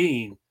human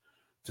being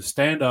to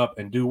stand up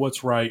and do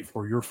what's right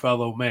for your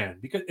fellow man.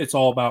 Because it's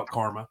all about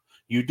karma.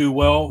 You do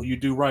well, you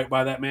do right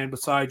by that man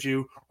beside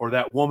you, or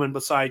that woman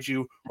beside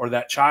you, or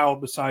that child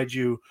beside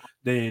you,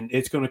 then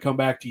it's going to come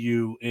back to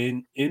you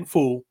in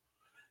full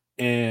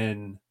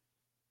and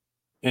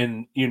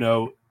 10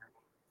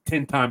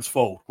 times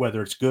fold,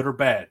 whether it's good or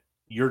bad.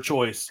 Your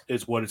choice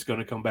is what it's going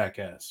to come back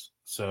as.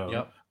 So,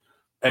 yep.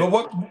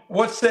 But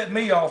what set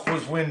me off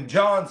was when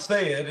John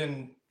said,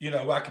 and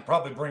I could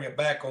probably bring it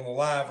back on the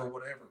live or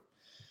whatever,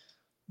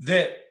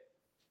 that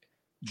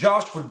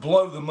Josh would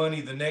blow the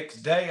money the next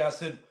day. I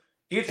said,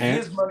 it's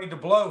his money to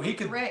blow. He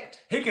could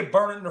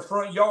burn it in the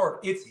front yard.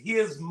 It's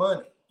his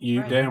money.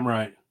 You damn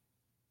right.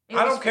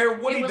 I don't care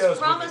what he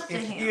does with it.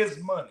 It's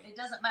his money. It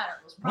doesn't matter.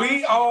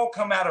 We all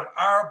come out of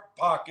our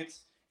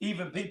pockets,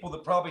 even people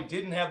that probably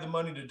didn't have the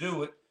money to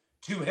do it,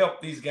 to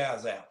help these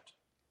guys out.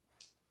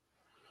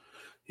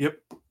 Yep.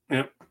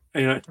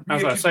 And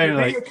as I say,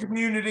 like a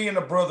community and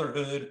a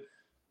brotherhood,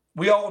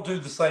 we all do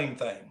the same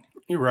thing.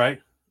 You're right.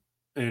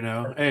 And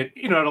to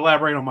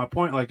elaborate on my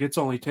point, like it's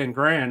only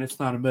 $10,000. It's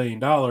not $1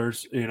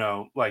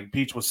 million. Like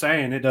Peach was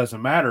saying, it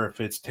doesn't matter if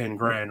it's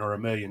 $10,000 or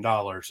 $1 million.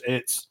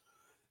 It's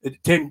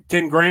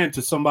 10 grand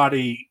to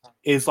somebody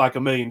is like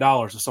 $1 million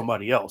to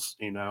somebody else,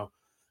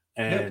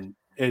 and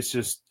it's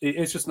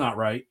just not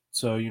right.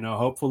 So,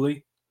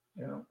 hopefully,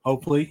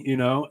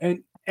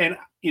 and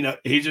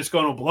he's just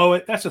going to blow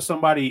it. That's just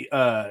somebody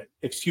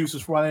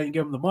excuses for why they didn't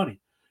give him the money.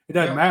 It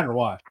doesn't matter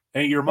why.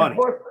 Ain't your money.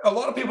 A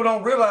lot of people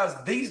don't realize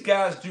these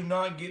guys do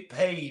not get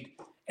paid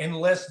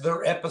unless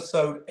their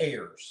episode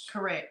airs.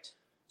 Correct.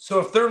 So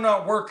if they're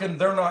not working,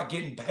 they're not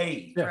getting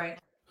paid. Yeah. Right.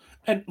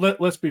 And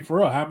let's be for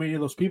real. How many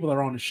of those people that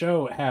are on the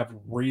show have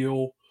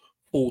real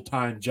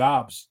full-time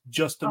jobs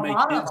just to make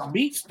ends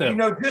meet still?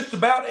 Just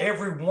about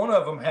every one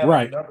of them have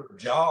another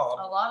job.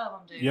 A lot of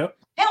them do. Yep.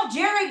 Hell,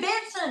 Jerry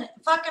Benson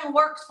fucking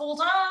works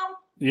full-time.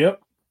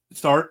 Yep.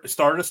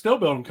 Started a steel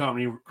building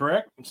company,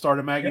 correct?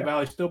 Started Maggie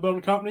Valley Steel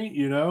Building Company,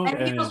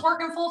 And he was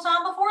working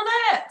full-time before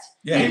that.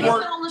 Yeah, he's been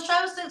on the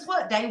show since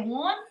what, day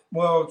one?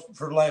 Well,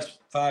 for the last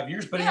 5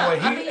 years. But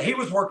anyway, he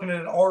was working in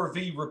an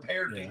RV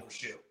repair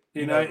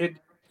dealership.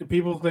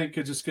 People think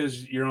just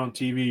because you're on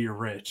TV, you're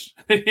rich.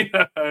 It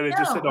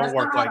don't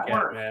work like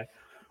that, man.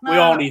 No. We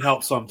all need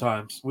help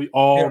sometimes.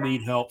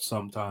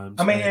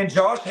 I mean, and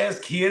Josh has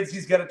kids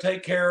he's got to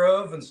take care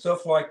of and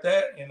stuff like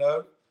that,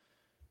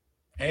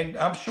 And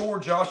I'm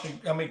sure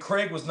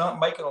Craig was not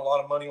making a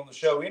lot of money on the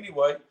show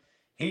anyway.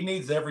 He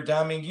needs every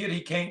dime he can get. He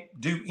can't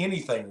do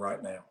anything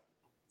right now.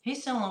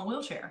 He's still in a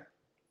wheelchair.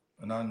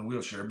 Not in a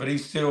wheelchair, but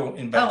he's still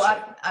in bad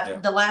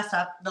shape. The last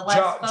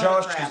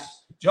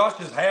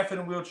Josh is half in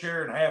a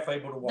wheelchair and half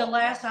able to walk. The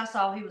last I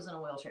saw, he was in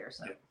a wheelchair,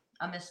 so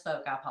I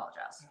misspoke. I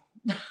apologize.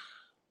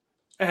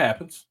 It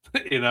happens,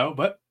 but make a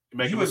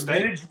mistake. You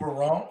admitted you were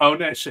wrong? Oh,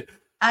 that shit.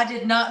 I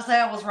did not say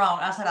I was wrong.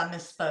 I said I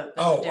misspoke.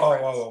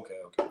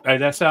 Okay. Hey,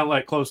 that sounded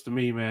like close to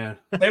me, man.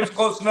 It was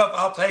close enough.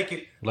 I'll take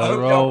it. Let it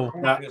roll.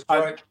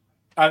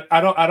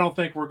 I don't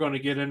think we're going to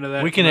get into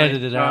that. We can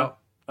edit it out.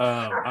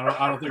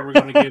 I don't think we're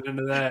going to get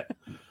into that.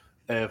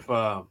 If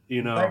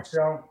Thanks,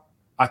 John.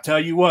 I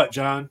tell you what,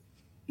 John,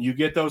 you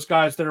get those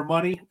guys their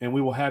money, and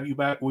we will have you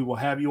back. We will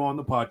have you on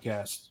the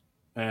podcast,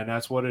 and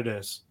that's what it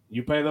is.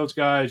 You pay those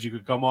guys, you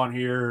could come on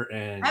here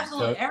and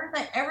absolutely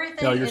everything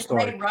is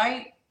made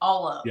right.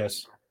 All of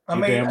yes. I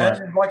mean,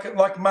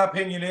 like my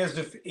opinion is,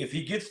 if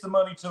he gets the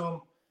money to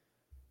him,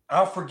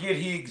 I'll forget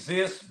he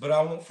exists, but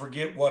I won't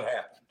forget what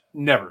happened.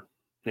 Never,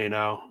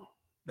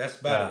 That's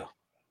about it.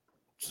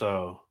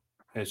 So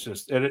it's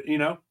just,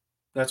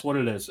 that's what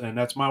it is, and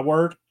that's my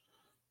word.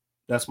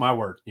 That's my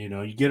word.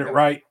 You get it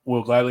right,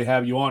 we'll gladly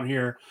have you on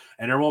here,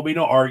 and there won't be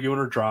no arguing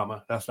or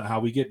drama. That's not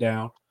how we get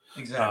down.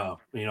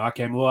 Exactly. I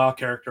came a little out of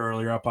character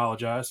earlier. I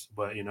apologize,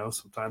 but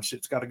sometimes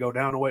shit's got to go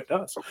down the way it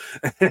does.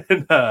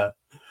 And,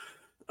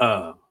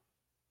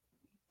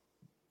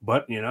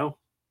 but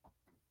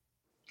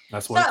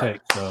that's what it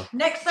takes. So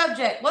next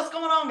subject. What's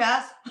going on,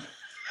 guys?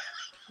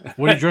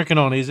 What are you drinking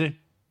on, Easy?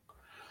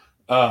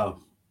 Not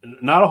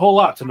a whole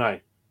lot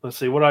tonight. Let's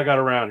see what I got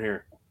around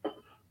here.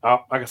 I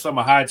got some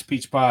of Hyde's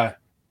peach pie.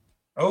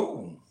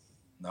 Oh,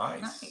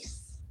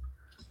 nice.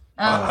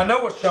 I know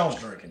what Sean's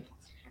drinking.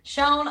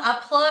 Sean, I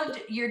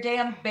plugged your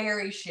damn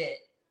berry shit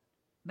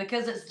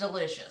because it's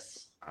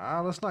delicious.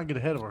 Let's not get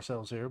ahead of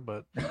ourselves here,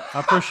 but I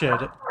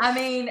appreciate it. I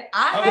mean,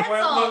 I had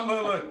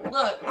some.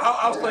 Look.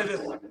 I'll say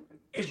this: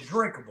 it's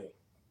drinkable.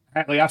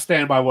 Actually, I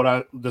stand by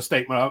the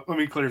statement. Let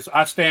me clear this.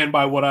 I stand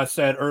by what I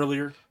said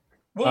earlier.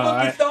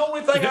 Well, it's the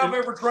only thing I've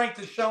ever drank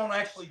that Sean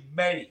actually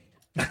made.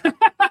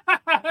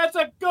 That's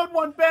a good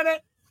one,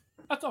 Bennett.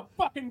 That's a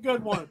fucking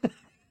good one.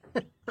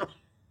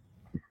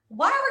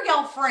 Why are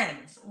y'all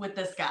friends with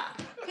this guy?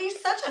 He's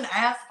such an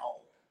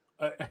asshole.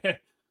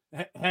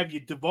 Have you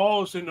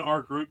divulged into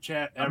our group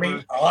chat ever? I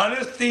mean,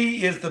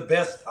 honesty is the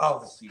best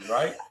policy,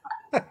 right?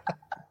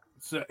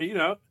 So,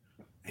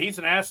 he's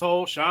an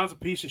asshole, Sean's a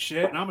piece of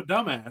shit, and I'm a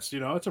dumbass.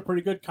 It's a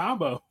pretty good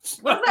combo.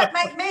 What does that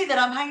make me that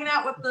I'm hanging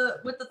out with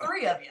the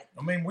three of you?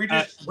 I mean, we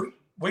just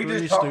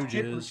talk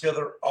shit to each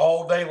other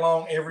all day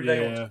long, every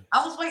day. Yeah.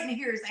 I was waiting to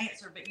hear his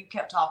answer, but you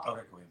kept talking.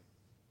 Okay, go ahead.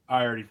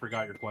 I already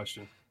forgot your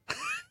question.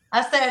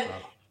 I said,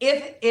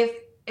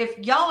 if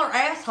y'all are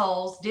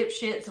assholes,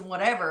 dipshits, and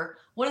whatever,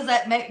 what does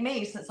that make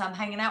me since I'm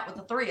hanging out with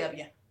the three of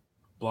you?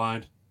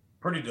 Blind.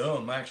 Pretty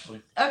dumb,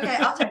 actually. Okay,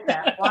 I'll take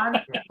that.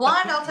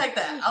 Blind, I'll take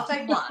that. I'll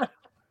take blind.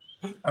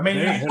 I mean,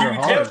 Yeah, you hit can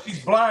her tell hard.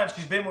 she's blind.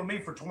 She's been with me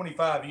for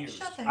 25 years.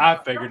 Shut the I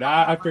hell figured.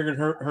 up. I figured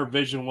her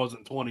vision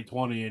wasn't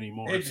 20/20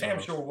 anymore. It damn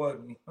So sure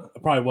wasn't.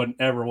 it probably wasn't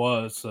ever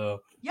was.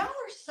 So Y'all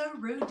are so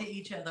rude to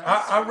each other.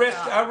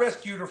 I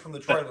rescued her from the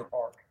trailer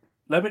park.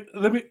 let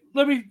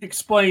me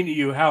explain to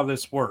you how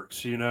this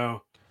works. You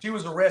know, She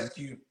was a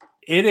rescue.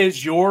 it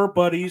is your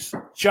buddy's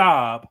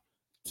job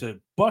to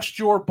bust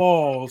your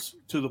balls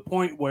to the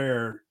point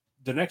where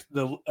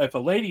if a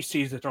lady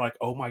sees it, they're like,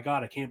 "Oh my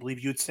god, I can't believe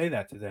you'd say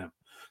that to them."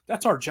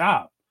 That's our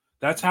job.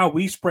 That's how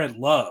we spread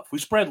love. We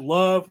spread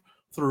love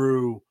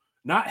through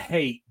not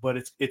hate, but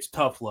it's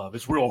tough love.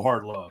 It's real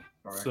hard love.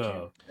 Sorry, I So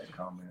can't make that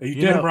comment. you You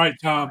did know- right,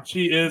 Tom.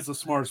 She is the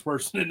smartest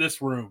person in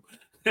this room.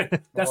 That's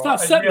Well, not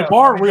setting yeah, the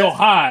bar I mean, real that's-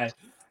 high.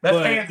 That's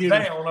But, hands you know-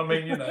 down. I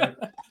mean, you know.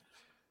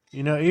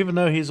 You know, even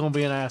though he's gonna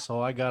be an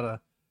asshole, I gotta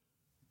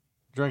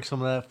drink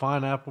some of that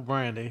fine apple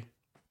brandy.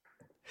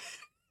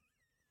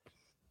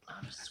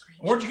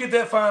 Where'd you get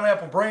that fine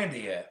apple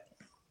brandy at?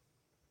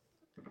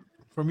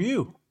 From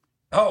you.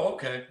 Oh,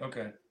 okay,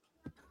 okay.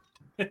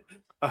 It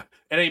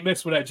ain't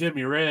mixed with that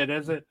Jimmy Red,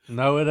 is it?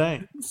 No, it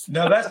ain't.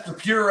 No, that's the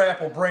pure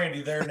apple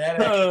brandy there. And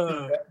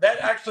that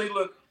actually,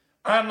 look,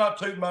 I'm not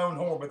tooting my own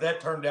horn, but that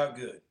turned out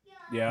good.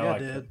 Yeah, I Yeah,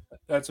 like it did. that.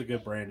 That's a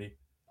good brandy.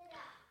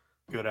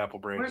 Good apple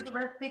brandy. Where's the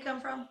recipe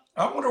come from?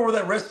 I wonder where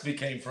that recipe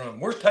came from.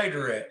 Where's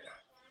Tater at?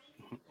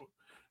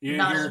 You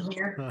Not hear in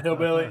here.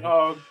 hillbilly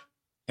hog?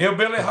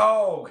 Hillbilly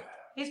Hog.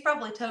 He's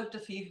probably toked a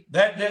few.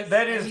 That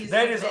He's is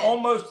dead.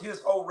 almost his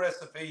whole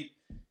recipe.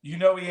 You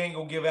know he ain't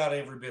gonna give out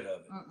every bit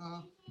of it.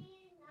 Mm-mm.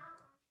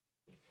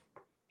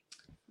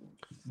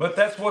 But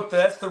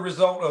that's the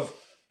result of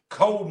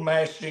cold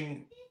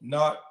mashing,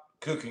 not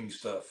cooking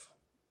stuff.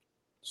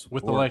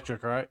 With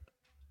electric, right?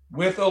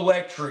 With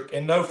electric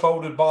and no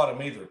folded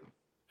bottom either.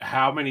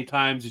 How many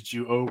times did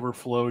you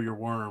overflow your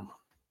worm?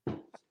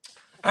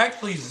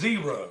 Actually,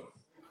 0.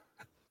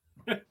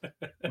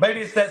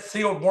 Maybe it's that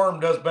sealed worm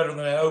does better than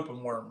that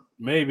open worm.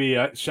 Maybe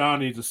Sean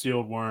needs a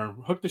sealed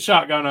worm. Hook the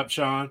shotgun up,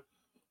 Sean.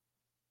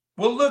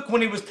 Well, look,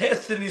 when he was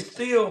testing his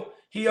steel,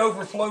 he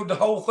overflowed the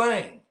whole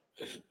thing.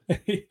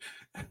 you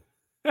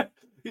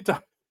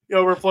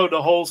overflowed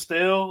the whole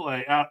still,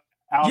 like out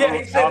Yeah,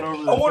 he said,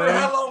 over the I wonder thing?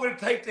 how long it would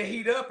take to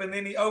heat up, and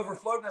then he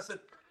overflowed. And I said,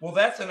 well,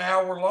 that's an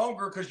hour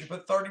longer because you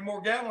put 30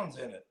 more gallons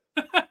in it.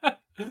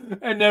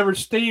 And never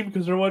steamed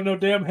because there wasn't no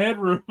damn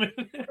headroom in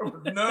it. There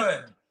was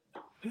none.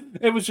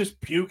 It was just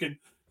puking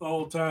the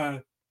whole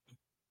time.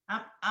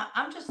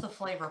 I'm just a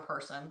flavor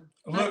person.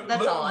 Look,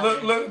 That's all I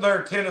do. look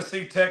there,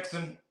 Tennessee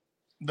Texan.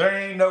 There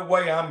ain't no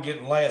way I'm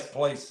getting last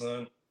place,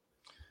 son.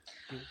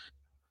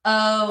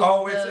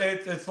 Oh,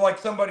 It's like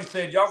somebody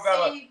said, y'all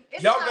got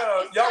it's y'all time-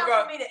 got- it's y'all time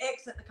got- for me to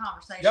exit the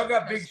conversation. y'all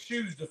got because big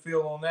shoes to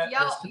fill on that.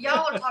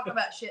 Y'all are talking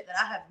about shit that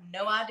I have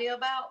no idea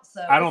about.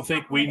 So I don't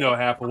think we know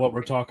half of what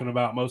we're talking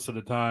about most of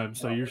the time.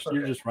 So No, you're it's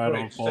okay. just right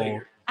Wait, on stay full.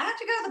 here. I have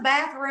to go to the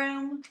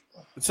bathroom.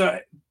 So,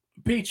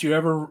 Pete, you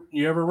ever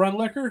run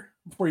liquor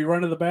before you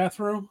run to the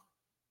bathroom?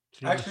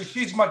 Actually,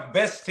 she's my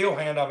best steel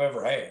hand I've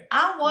ever had.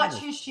 I watch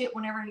his shit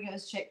whenever he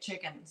goes check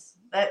chickens.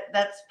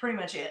 That's pretty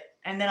much it.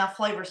 And then I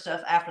flavor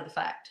stuff after the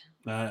fact.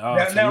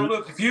 Now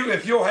look,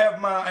 if you'll have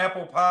my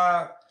apple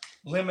pie,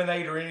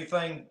 lemonade, or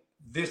anything,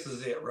 this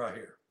is it right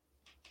here.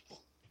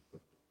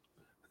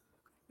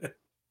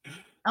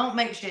 I don't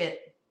make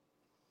shit.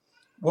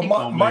 Well,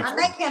 I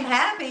make him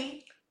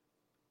happy.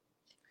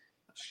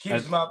 she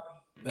keeps my.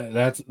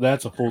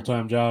 That's a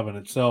full-time job in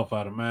itself,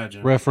 I'd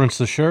imagine. Reference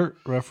the shirt.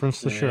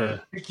 Reference the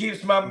shirt. She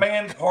keeps my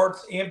man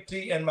parts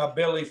empty and my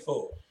belly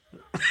full.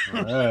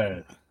 All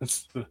right.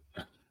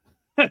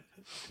 I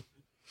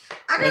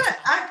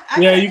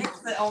Yeah, gotta you-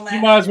 exit on that.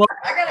 You might as well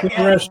I go gotta to the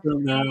go.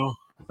 restroom now.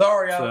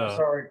 Sorry, So- I'm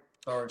sorry.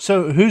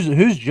 So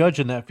who's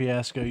judging that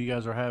fiasco you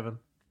guys are having?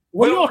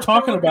 What are Well, y'all we're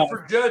talking still looking about?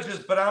 for judges,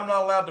 but I'm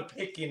not allowed to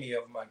pick any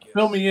of them. I guess.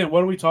 Fill me in.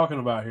 What are we talking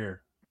about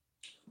here?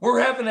 We're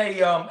having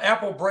a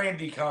apple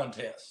brandy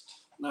contest,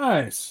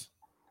 Nice.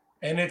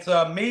 and it's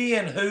me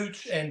and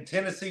Hooch and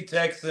Tennessee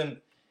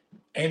Texan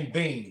and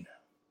Bean.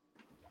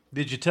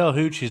 Did you tell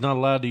Hooch he's not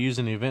allowed to use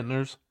any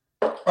vintners?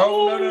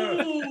 Oh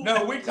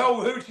no! We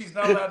told Hooch he's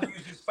not allowed to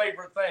use his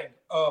favorite thing,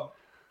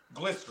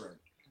 glycerin.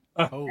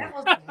 Oh, That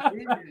was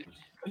rude.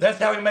 That's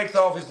how he makes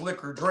all of his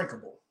liquor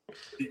drinkable.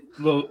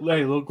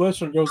 Little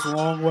glycerin goes a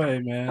long way,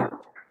 man.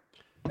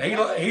 He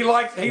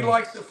likes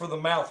it for the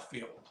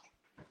mouthfeel.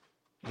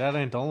 that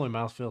ain't the only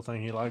mouthfeel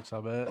thing he likes,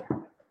 I bet.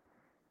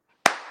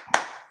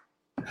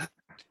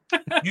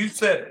 You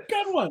said it.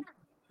 Good one.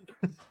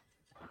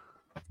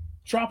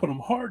 Dropping them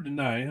hard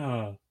tonight,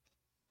 huh?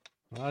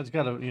 Well, I just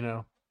got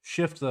to,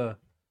 shift the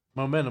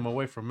momentum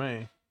away from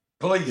me.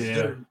 Please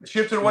Yeah. do.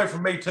 Shift it away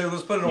from me too.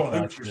 Let's put it on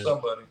Yeah, Hooch or yeah.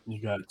 somebody.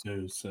 You got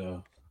to.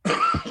 So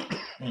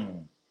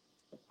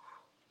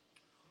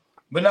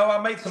But no,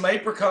 I made some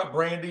apricot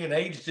brandy and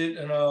aged it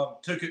and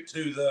took it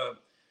to the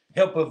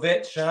Help a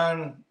Vet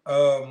Shine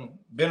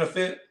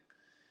benefit.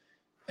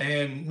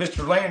 And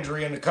Mr.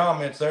 Landry in the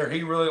comments there,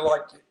 he really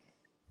liked it.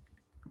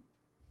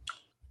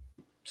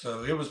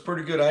 So it was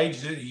pretty good. I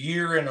aged it a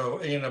year in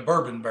a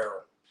bourbon barrel.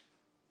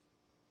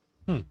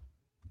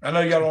 I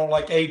know y'all don't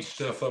like aged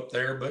stuff up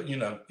there, but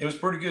it was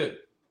pretty good.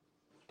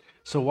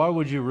 So why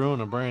would you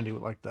ruin a brandy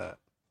like that?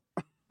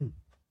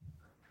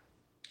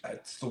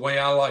 That's the way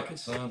I like it,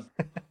 son.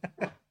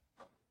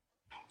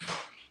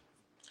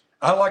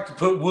 I like to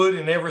put wood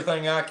in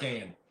everything I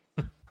can.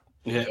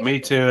 Yeah, me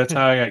too. That's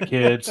how I got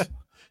kids.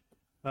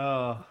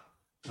 Oh,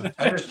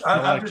 I'm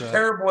just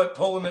terrible at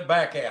pulling it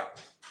back out.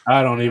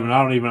 I don't even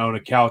own a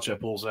couch that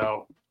pulls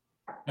out.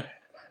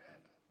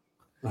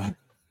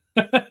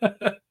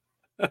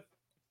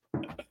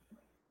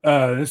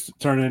 This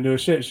turned into a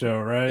shit show,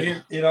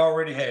 right? It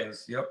already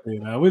has. Yep.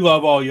 We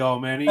love all y'all,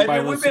 man. Anybody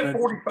we've listening?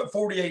 been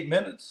 48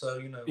 minutes,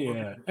 so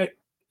Yeah. Hey,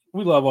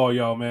 we love all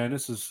y'all, man.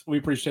 We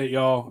appreciate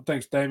y'all.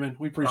 Thanks, Damon.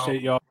 We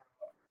appreciate y'all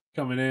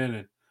coming in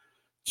and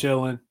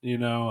chilling.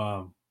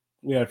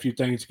 We had a few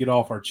things to get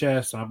off our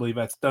chest, and I believe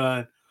that's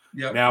done.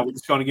 Yep. Now we're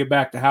just going to get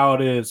back to how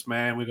it is,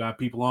 man. We got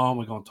people on.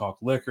 We're going to talk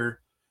liquor,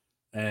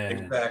 and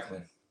exactly.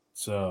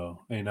 So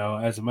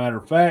as a matter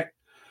of fact,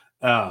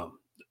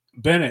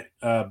 Bennett,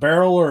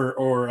 barrel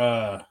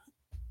or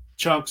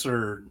chunks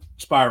or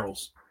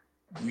spirals.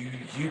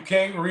 You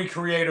can't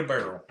recreate a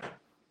barrel.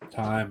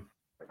 Time.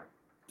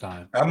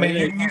 I mean,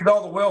 you can use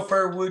all the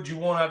welfare wood you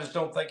want. I just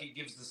don't think it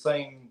gives the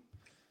same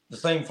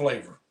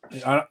flavor.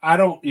 I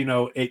don't.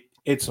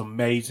 It's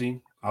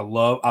amazing. I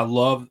love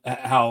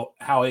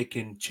how it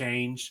can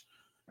change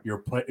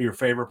your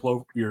flavor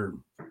profiles.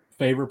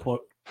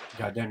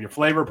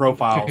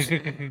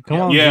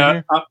 Come on,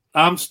 yeah,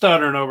 I'm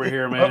stuttering over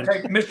here, man.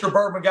 Okay, Mr.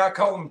 Bourbon Guy,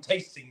 call them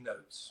tasting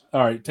notes.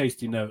 All right,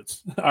 tasty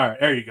notes. All right,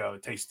 there you go,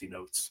 tasty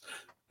notes.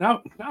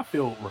 Now I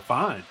feel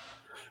refined,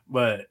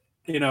 but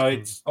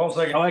it's. Hold on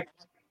a second.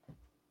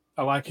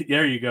 I like it.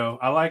 There you go.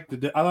 I like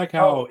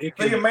how it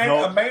can.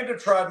 Amanda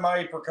tried my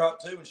apricot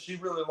too, and she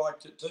really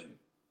liked it too.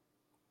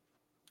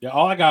 Yeah,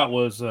 all I got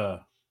was apple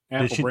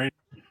brandy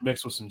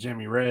mixed with some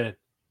Jimmy Red.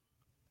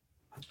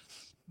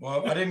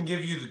 Well, I didn't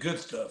give you the good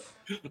stuff.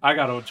 I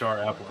got old jar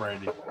apple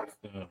brandy.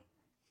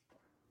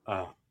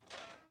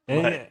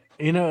 And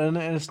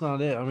it's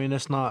not it. I mean,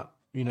 it's not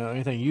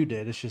anything you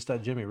did. It's just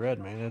that Jimmy Red,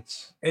 man.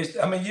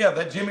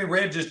 That Jimmy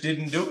Red just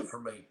didn't do it for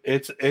me.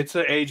 It's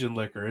an Asian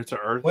liquor. It's an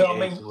earthy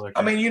Asian liquor.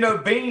 I mean,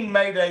 Bean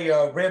made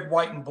a red,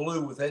 white, and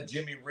blue with that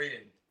Jimmy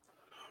Red,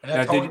 and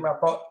I told him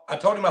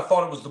I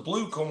thought it was the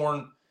blue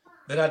corn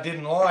that I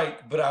didn't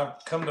like, but I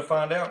come to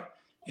find out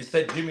it's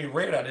that Jimmy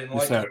Red I didn't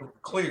like. It was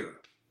clear.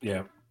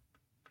 Yeah.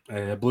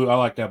 Blue. I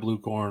like that blue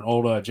corn.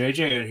 Old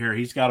JJ in here,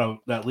 he's got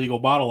that legal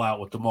bottle out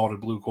with the malted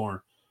blue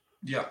corn.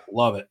 Yeah,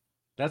 love it.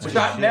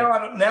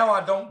 Now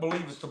I don't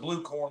believe it's the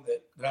blue corn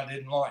that I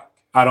didn't like.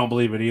 I don't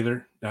believe it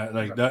either.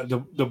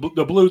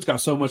 The blue's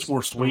got so much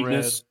more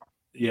sweetness.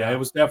 Yeah, it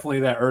was definitely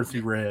that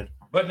earthy red.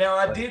 But now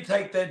I did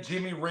take that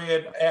Jimmy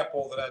Red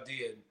apple that I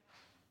did,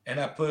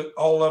 and I put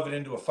all of it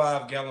into a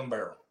 5-gallon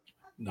barrel.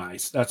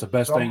 Nice. That's the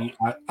best thing.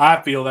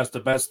 I feel that's the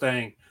best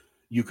thing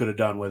you could have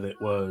done with it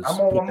was. I'm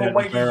gonna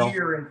wait a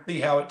year and see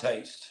how it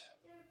tastes.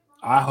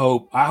 I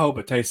hope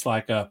it tastes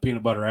like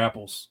peanut butter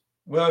apples.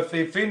 Well,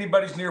 if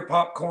anybody's near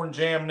Popcorn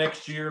Jam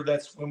next year,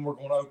 that's when we're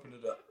going to open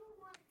it up.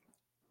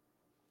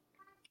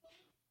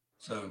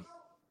 So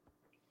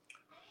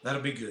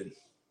that'll be good.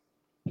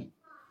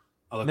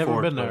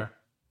 Never been there.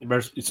 You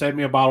better save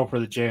me a bottle for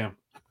the jam.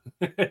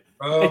 I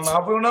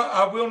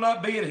will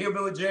not be at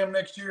Hillbilly Jam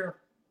next year.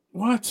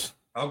 What?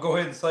 I'll go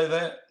ahead and say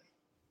that.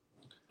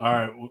 All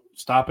right,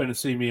 stop in and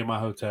see me in my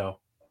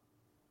hotel.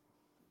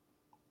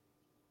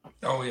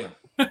 Oh yeah,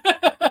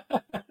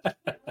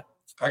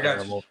 I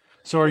got you.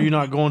 So are you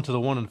not going to the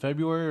one in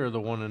February or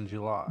the one in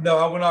July? No,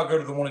 I will not go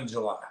to the one in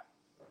July.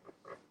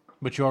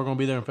 But you are going to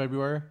be there in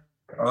February?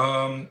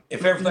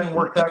 If everything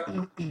worked out,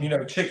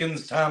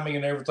 chickens, timing,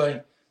 and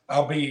everything,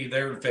 I'll be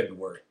there in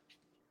February.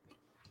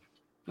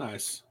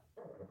 Nice.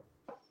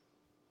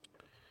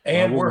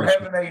 And we're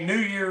having a New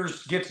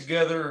Year's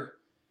get-together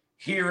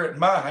here at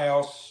my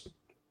house.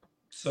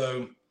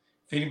 So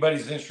if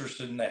anybody's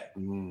interested in that.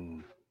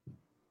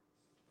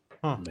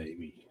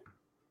 Maybe.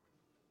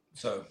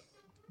 So,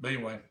 but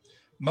anyway,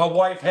 my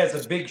wife has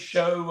a big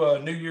show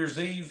New Year's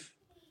Eve.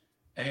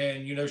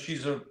 And,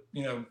 she's a,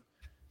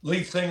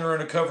 lead singer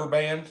in a cover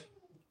band.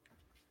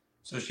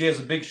 So she has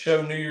a big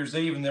show New Year's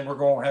Eve, and then we're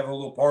going to have a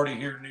little party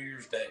here New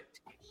Year's Day.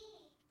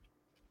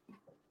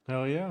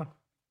 Hell yeah.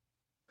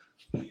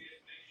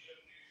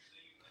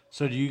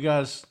 So do you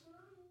guys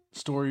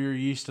store your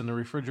yeast in the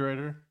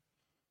refrigerator?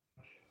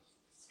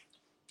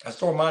 I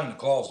store mine in the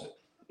closet.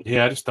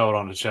 Yeah, I just throw it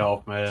on the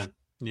shelf, man.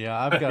 Yeah,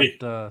 I've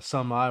got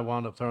some I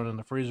wound up throwing in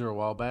the freezer a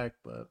while back,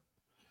 but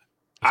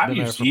I've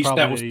used yeast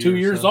that was 2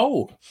 years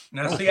old.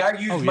 Now, see, I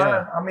use mine.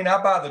 Yeah. I mean,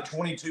 I buy the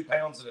 22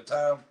 pounds at a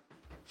time.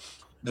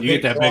 You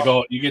get that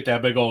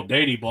big old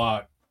Datey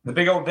block. The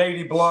big old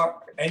Datey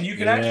block, and you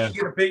can actually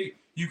get a big.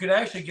 You can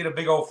actually get a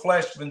big old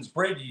Fleshman's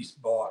bread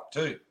yeast block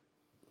too.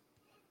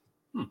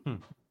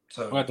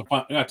 So we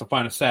have to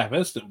find a Saf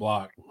Instant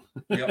block.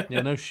 Yep.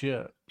 Yeah, no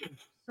shit.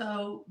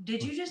 So,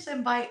 did you just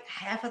invite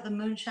half of the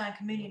moonshine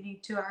community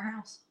to our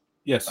house?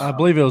 Yes, I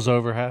believe it was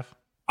over half.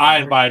 I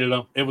invited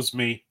them. It was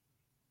me.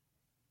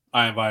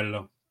 I invited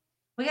them.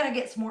 We got to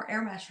get some more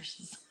air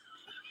mattresses.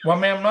 Well,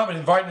 man, I'm not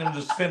inviting them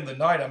to spend the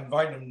night. I'm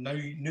inviting them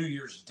New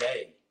Year's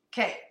Day.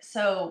 Okay,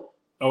 so.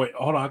 Oh wait,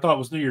 hold on. I thought it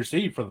was New Year's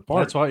Eve for the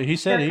party. That's why he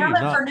said They're Eve.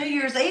 coming Not... for New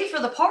Year's Eve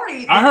for the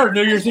party. I heard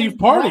New Year's Eve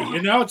party,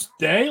 and now it's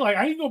day. Like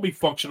I ain't gonna be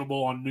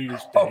functionable on New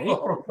Year's Day.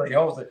 Hold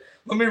on.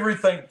 Let me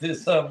rethink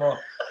this.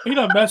 He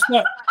done messed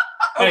up.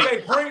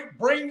 Okay,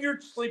 bring your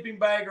sleeping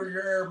bag or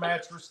your air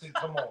mattress and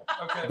come on.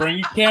 Okay. Bring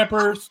your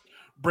campers.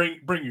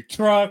 Bring your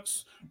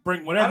trucks.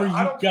 Bring whatever you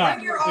got.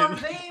 Bring your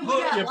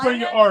RV.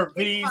 Bring your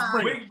RVs.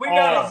 Bring we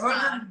got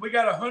 100. We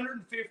got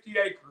 150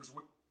 acres.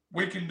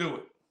 We can do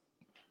it.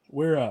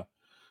 We're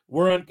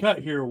uncut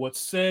here.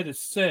 What's said is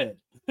said.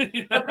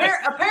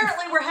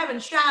 Apparently, we're having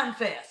Shine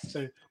Fest.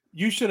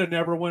 You should have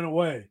never went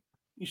away.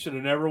 I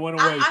shouldn't have.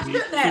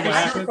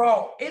 It's your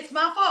fault. It's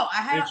my fault.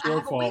 I have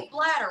fault. a weak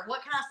bladder.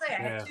 What can I say?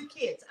 I have 2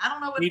 kids. I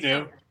don't know what he to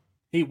knew. do.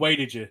 He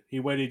waited you. He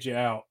waited you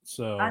out.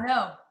 So I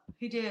know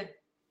he did.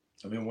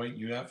 I've been waiting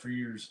you out for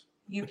years.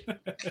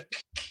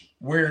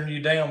 Wearing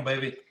you down,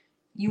 baby.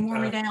 You wore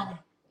me down.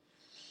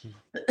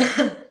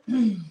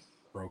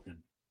 Broken.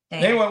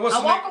 Damn. Anyway,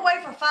 I walk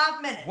away for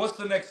 5 minutes. What's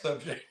the next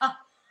subject? I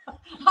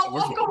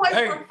walk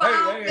away for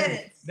 5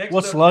 minutes.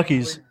 What's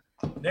Lucky's?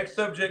 Next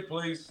subject,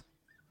 please.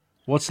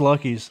 What's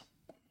Lucky's?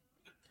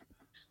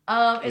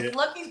 It's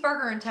Lucky's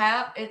Burger and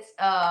Tap. It's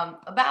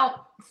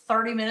about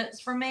 30 minutes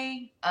from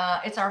me.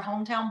 It's our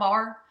hometown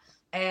bar,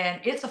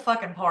 and it's a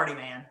fucking party,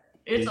 man.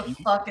 It's a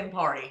fucking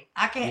party.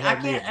 I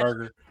can't.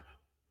 Burger.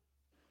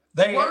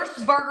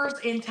 Worst burgers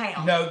in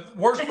town. No,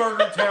 worst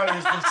burger in town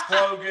is the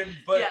slogan,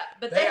 but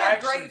they have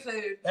great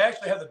food. They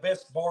actually have the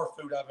best bar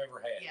food I've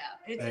ever had. Yeah,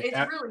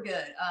 it's really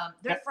good.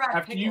 They're fried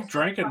after pickles. you've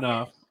drank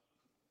enough,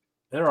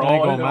 it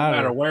don't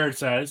matter where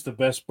it's at. It's the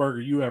best burger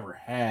you ever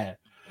had.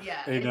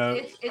 Yeah,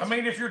 I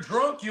mean, if you're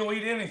drunk, you'll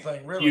eat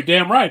anything. Really, you're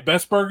damn right.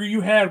 Best burger you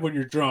had when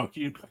you're drunk.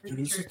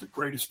 This is the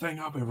greatest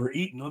thing I've ever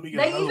eaten. Let me get.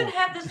 They even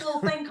have this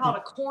little thing called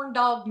a corn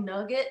dog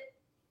nugget.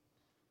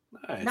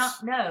 Nice.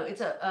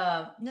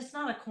 It's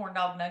not a corn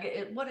dog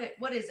nugget. What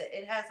is it?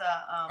 It has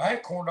a. I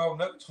had corn dog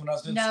nuggets when I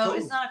was in school. No,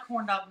 it's not a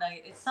corn dog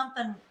nugget. It's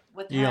something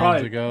with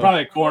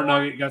probably a corn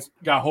nugget.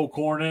 Got whole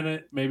corn in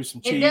it. Maybe some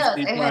cheese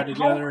deep fried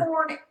together.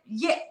 Corn.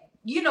 Yeah,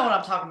 you know what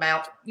I'm talking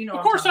about.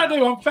 Of course I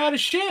do. I'm fat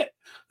as shit.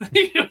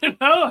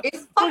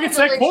 It's fucking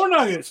say corn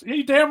nuggets.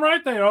 You damn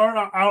right they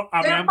are.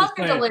 They're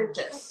fucking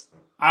delicious.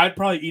 I'd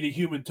probably eat a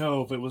human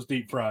toe if it was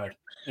deep fried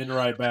in the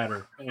right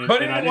batter.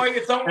 But anyway,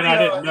 it's only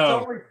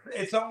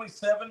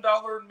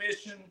 $7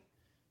 admission,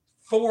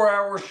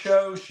 4-hour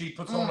show. She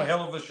puts on a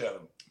hell of a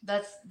show.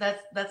 That's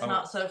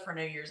not so for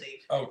New Year's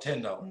Eve. Oh,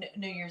 $10.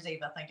 New Year's Eve,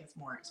 I think it's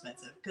more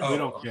expensive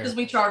because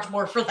we charge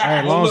more for that. Hey,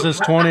 as long as it's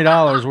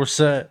 $20, we're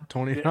set.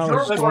 $20,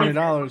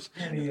 $20.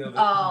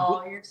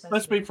 Oh, you're so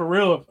Let's be for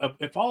real.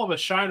 If all of us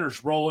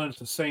shiners roll in at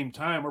the same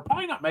time, we're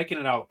probably not making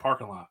it out of the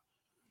parking lot.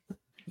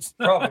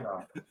 Probably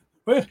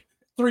not.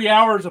 3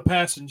 hours of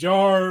passing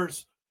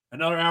jars,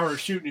 another hour of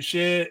shooting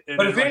shit.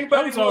 But if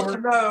anybody wants to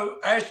know,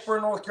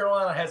 Ashburn, North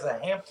Carolina has a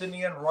Hampton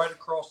Inn right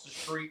across the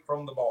street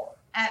from the bar.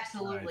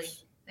 Absolutely.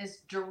 Nice.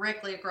 It's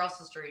directly across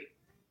the street.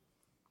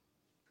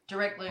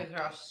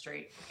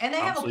 And they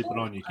have a sleeping pool.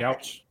 on your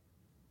couch.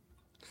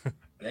 It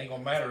ain't going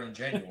to matter in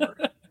January.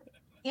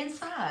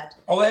 Inside.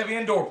 Oh, they have an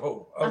indoor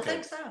pool. Okay. I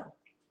think so.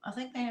 I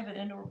think they have an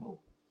indoor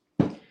pool.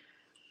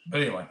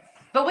 But anyway.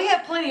 But we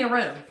have plenty of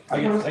room.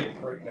 I get to take a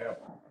break now.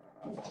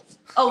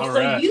 Oh, all so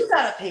right. You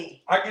got to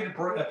pee. I get a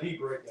pee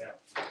break now.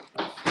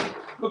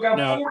 Look, I'm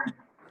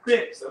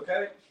 46,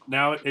 okay?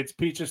 Now it's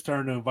Peach's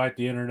turn to invite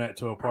the internet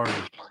to a party.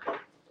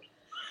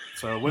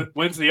 So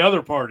when's the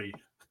other party?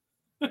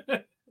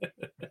 That's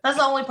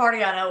the only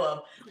party I know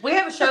of. We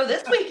have a show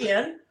this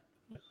weekend.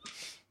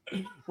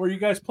 Where are you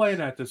guys playing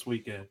at this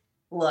weekend?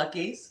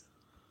 Lucky's.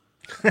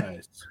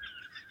 Nice.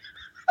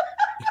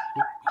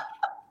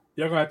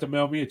 Y'all gonna have to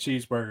mail me a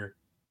cheeseburger.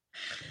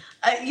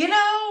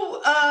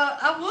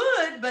 I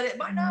would, but it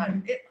might not.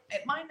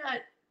 It might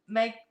not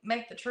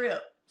make the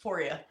trip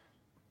for you.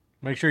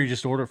 Make sure you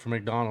just order it from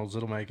McDonald's.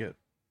 It'll make it.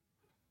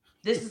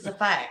 This is a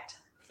fact.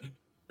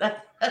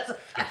 That's a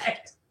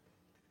fact.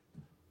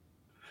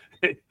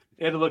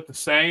 It'll look the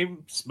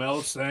same, smell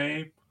the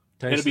same.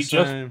 It'll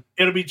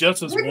be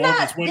just as warm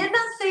as when. Didn't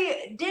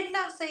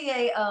I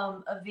see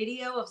a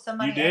video of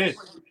somebody? You did.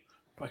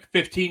 Like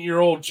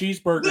 15-year-old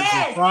cheeseburgers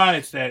and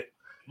fries that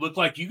look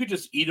like you could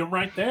just eat them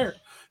right there.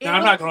 Now,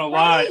 I'm not going to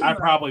lie. I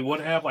probably would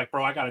have. Like,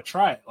 bro, I got to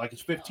try it. Like,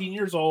 it's 15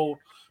 years old.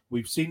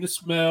 We've seen the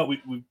smell.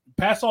 We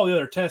passed all the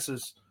other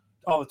tests.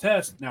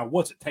 Now,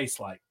 what's it taste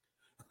like?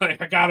 Like,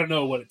 I got to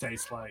know what it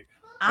tastes like.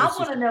 I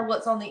want to know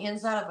what's on the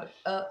inside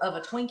of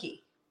a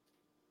Twinkie.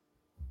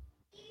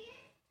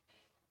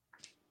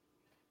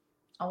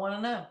 I want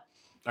to know.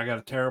 I got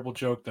a terrible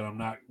joke that I'm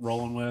not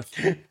rolling with.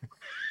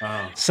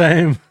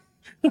 Same.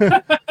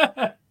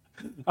 I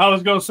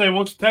was going to say,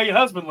 won't you tell your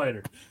husband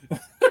later?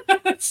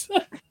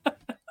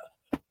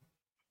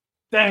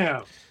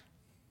 Damn.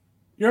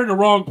 You're in the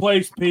wrong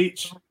place,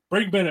 Peach.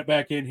 Bring Bennett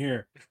back in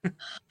here.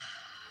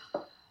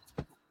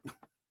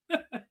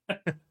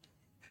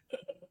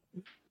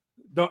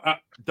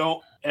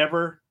 don't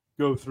ever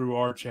go through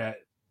our chat.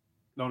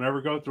 Don't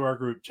ever go through our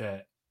group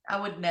chat. I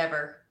would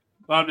never.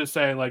 I'm just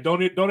saying, like,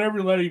 don't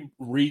ever let him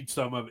read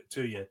some of it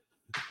to you.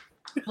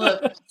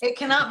 Look, it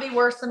cannot be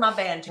worse than my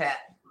band chat.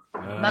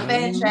 My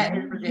band chat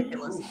is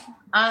ridiculous.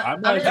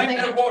 I'm just That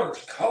saying,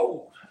 water's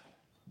cold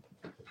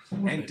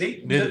and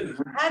deep too.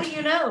 how do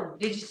you know?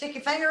 Did you stick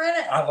your finger in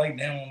it? I laid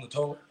down on the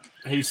toilet.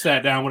 He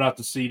sat down without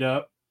the seat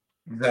up.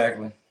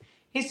 Exactly.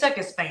 He stuck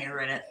his finger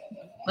in it.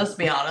 Let's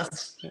be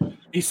honest.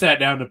 He sat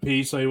down to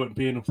pee so he wouldn't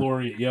pee on the floor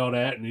and get yelled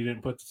at, and he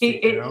didn't put the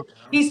seat down.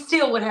 He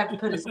still would have to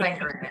put his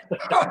finger in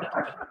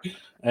it.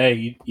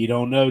 Hey, you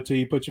don't know till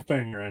you put your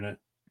finger in it.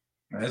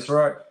 That's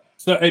right.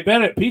 So, hey,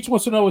 Bennett, Peach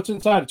wants to know what's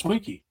inside a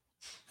Twinkie.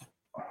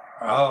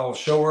 I'll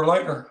show her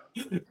later.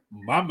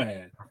 My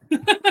man.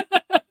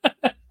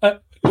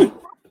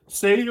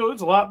 See,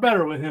 it's a lot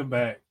better with him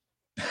back.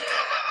 I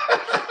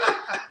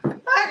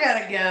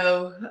gotta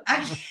go.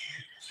 I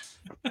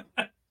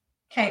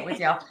can't with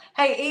y'all.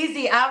 Hey,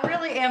 Easy, I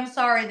really am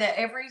sorry that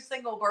every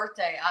single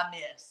birthday I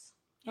miss.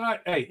 All right,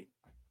 hey,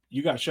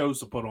 you got shows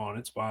to put on.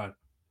 It's fine.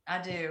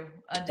 I do.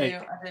 Hey,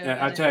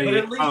 I do. tell you, But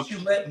at least you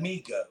let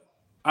me go.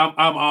 I'm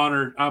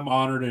honored. I'm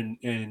honored, and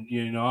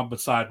you know, I'm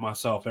beside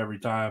myself every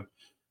time.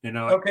 You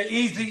know. Okay,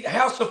 Easy.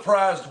 How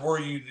surprised were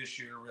you this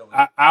year, really?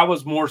 I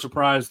was more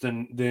surprised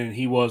than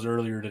he was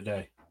earlier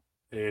today.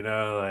 You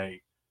know,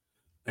 like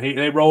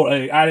they rolled.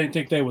 I didn't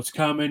think they was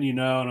coming. You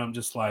know, and I'm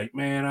just like,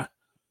 man, I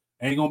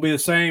ain't gonna be the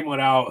same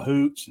without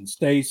Hooch and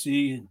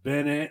Stacy and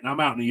Bennett. And I'm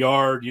out in the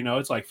yard. You know,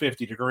 it's like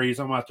 50 degrees.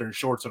 I'm out there in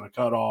shorts and a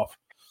cutoff,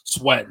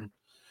 sweating,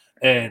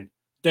 and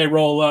they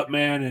roll up,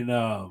 man,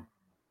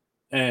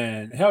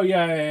 and hell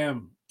yeah, I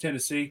am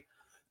Tennessee,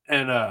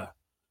 and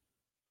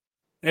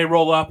they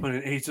roll up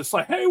and he's just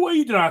like, hey, what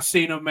you did? I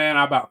seen him, man.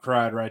 I about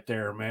cried right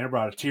there, man. It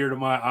brought a tear to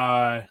my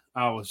eye.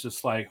 I was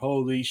just like,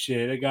 holy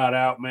shit, it got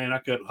out, man. I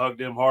couldn't hug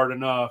them hard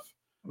enough.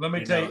 Let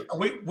me tell you,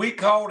 we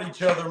called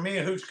each other, me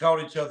and Hooch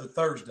called each other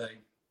Thursday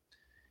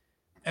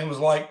and was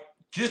like,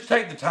 just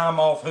take the time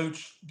off,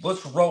 Hooch.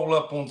 Let's roll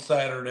up on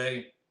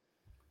Saturday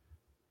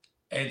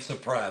and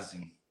surprise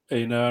him.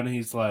 You know, and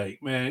he's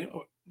like, man,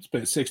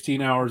 spent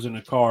 16 hours in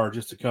the car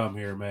just to come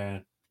here,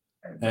 man.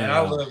 And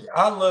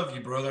I love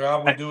you, brother. I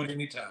would do it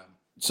anytime.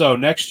 So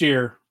next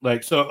year,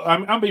 like, so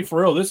I'm being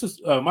for real. This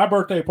is my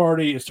birthday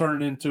party is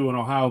turning into an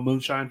Ohio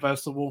Moonshine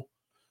Festival.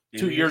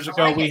 2 years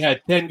ago, we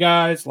had 10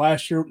 guys.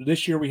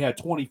 This year, we had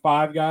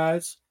 25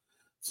 guys.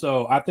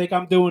 So I think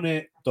I'm doing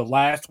it the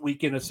last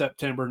weekend of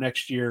September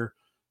next year.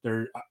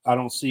 I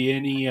don't see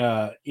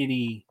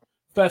any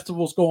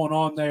festivals going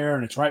on there,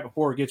 and it's right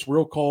before it gets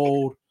real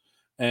cold.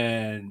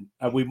 And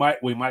we might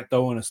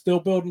throw in a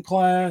still building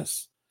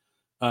class.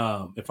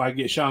 If I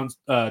get Sean's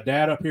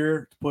dad up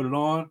here to put it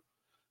on.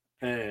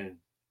 And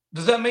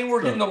does that mean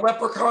we're getting a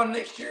leprechaun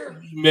next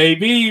year?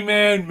 Maybe,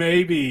 man,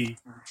 maybe.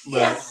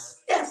 Yes.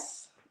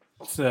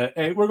 So,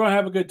 hey, we're gonna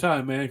have a good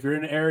time, man. If you're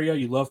in the area,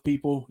 you love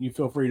people, you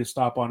feel free to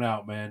stop on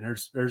out, man.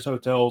 There's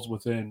hotels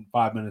within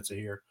 5 minutes of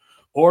here,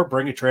 or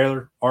bring a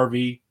trailer,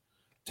 RV,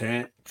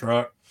 tent,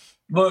 truck.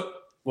 Look,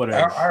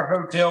 whatever. Our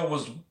hotel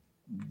was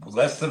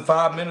less than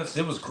 5 minutes.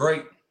 It was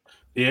great.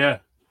 Yeah,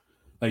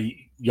 like,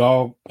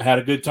 y'all had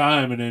a good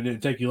time, and then it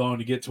didn't take you long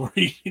to get to where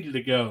you needed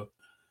to go.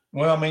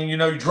 Well, I mean, you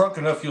know, you're drunk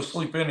enough, you'll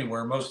sleep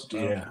anywhere most of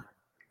the time.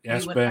 Yeah,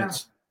 that's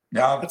Ben's.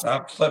 Yeah,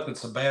 I've slept in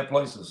some bad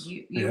places.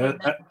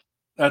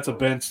 That's a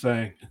Ben's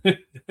thing.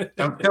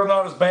 I'm still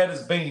not as bad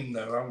as Bean,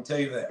 though. I'm gonna tell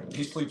you that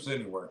he sleeps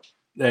anywhere.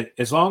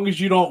 As long as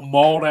you don't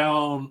maul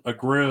down a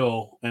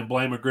grill and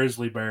blame a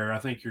grizzly bear, I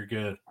think you're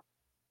good.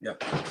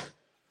 Yep.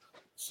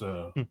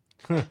 So,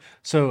 who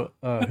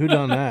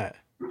done that?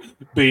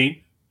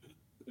 Bean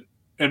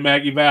and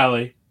Maggie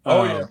Valley.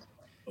 Oh yeah,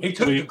 he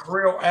took the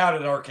grill out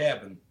at our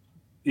cabin.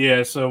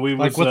 Yeah, so we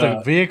was with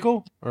a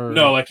vehicle, or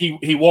no? Like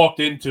he walked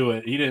into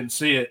it. He didn't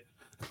see it.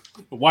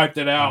 Wiped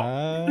it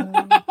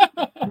out.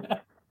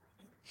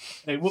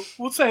 Hey,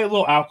 we'll say a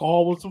little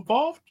alcohol was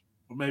involved.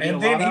 Maybe and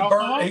then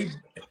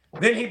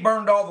he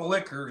burned all the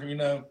liquor, you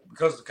know,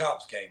 because the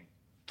cops came.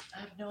 I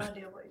have no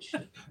idea what you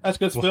should. That's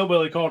because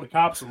Philbilly called the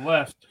cops and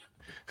left.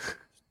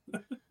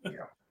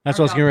 Yeah. That's what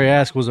I was going to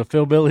ask. Was it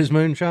Philbilly's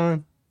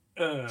moonshine?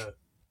 Well,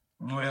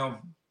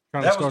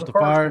 trying to start the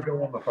fire. To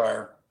go on the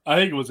fire. I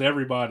think it was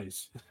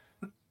everybody's.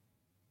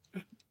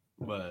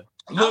 But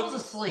I was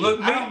asleep.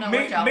 Look,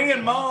 me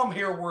and Mom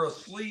here were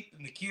asleep,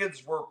 and the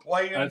kids were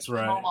playing. That's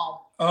right.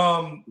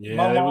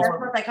 Yeah, that's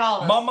what they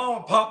call it. My mom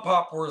and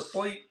Pop were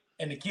asleep,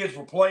 and the kids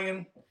were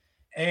playing.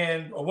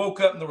 And I woke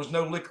up, and there was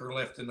no liquor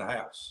left in the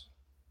house.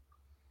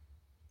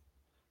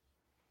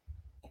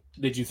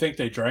 Did you think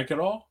they drank it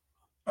all?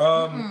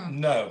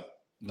 No.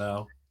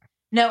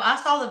 No,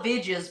 I saw the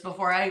vidges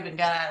before I even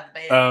got out of the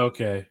bed. Oh,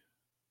 okay.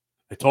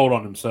 They told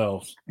on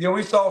themselves. Yeah,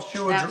 we saw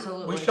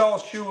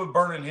Shua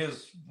burning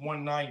his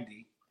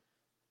 190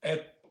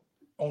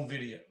 on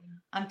video.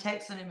 I'm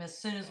texting him as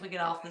soon as we get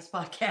off this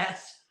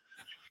podcast.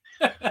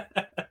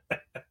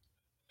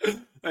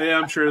 Yeah,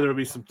 I'm sure there'll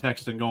be some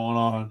texting going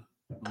on.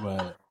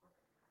 But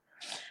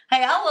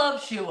hey, I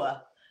love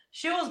Shua.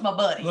 Shula's my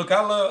buddy. Look,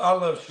 I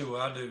love Shula.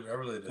 I do. I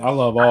really do. I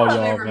love all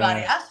y'all,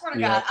 everybody. man. I swear to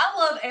God, I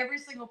love every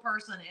single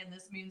person in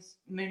this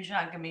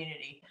moonshine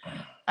community.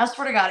 I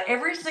swear to God,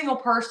 every single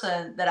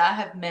person that I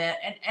have met,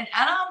 and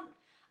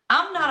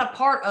I'm not a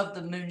part of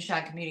the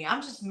moonshine community.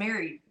 I'm just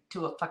married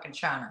to a fucking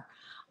shiner.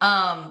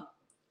 I'm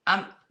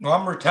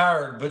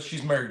retired, but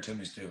she's married to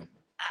me still.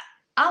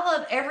 I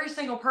love every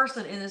single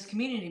person in this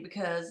community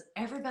because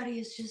everybody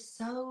is just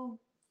so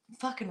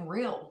fucking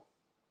real.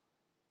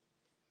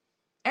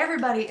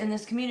 Everybody in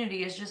this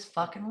community is just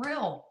fucking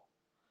real.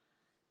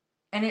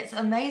 And it's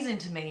amazing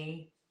to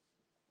me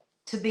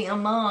to be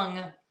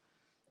among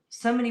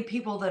so many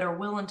people that are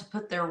willing to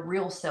put their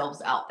real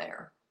selves out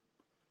there.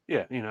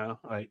 Yeah, you know,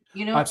 like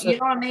you know what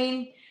I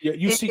mean? Yeah,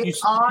 you see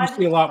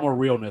a lot more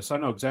realness. I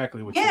know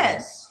exactly what you mean.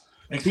 Yes.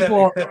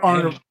 People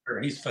aren't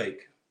he's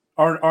fake.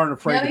 Aren't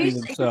afraid to be he's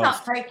themselves. He's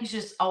not fake, he's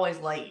just always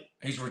late.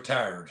 He's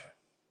retired.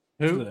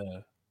 Who?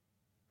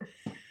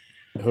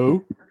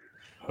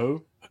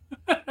 Who?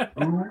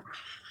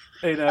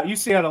 Hey, you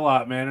see that a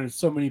lot, man. There's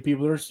so many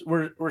people.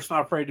 We're just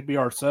not afraid to be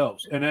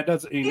ourselves, and that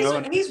doesn't.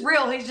 He's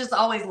real. He's just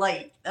always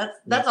late.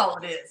 That's all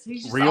it is.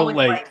 He's just real always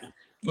late.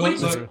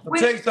 Look, I'll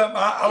tell you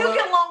something. He'll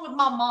get along with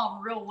my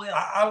mom real well.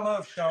 I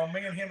love Sean.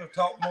 Me and him have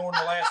talked more in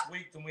the last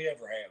week than we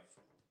ever have.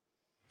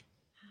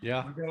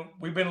 Yeah,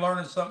 we've been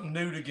learning something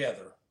new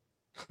together.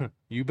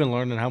 You've been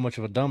learning how much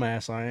of a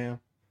dumbass I am.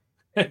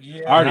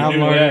 Yeah, I already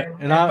knew that.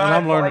 And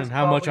I'm learning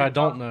how much I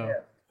don't know.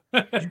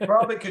 You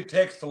probably could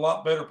text a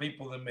lot better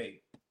people than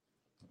me.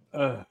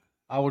 I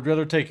would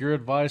rather take your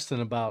advice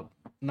than about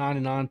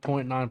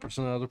 99.9%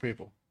 of other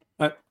people.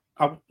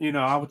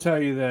 I would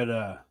tell you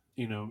that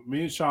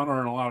me and Sean are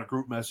in a lot of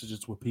group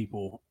messages with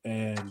people,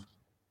 and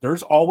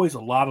there's always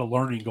a lot of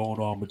learning going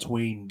on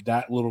between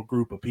that little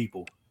group of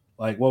people.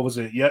 Like, what was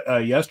it?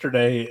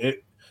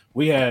 Yesterday,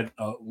 we had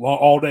a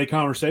all-day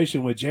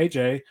conversation with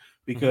JJ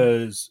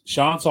because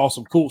Sean saw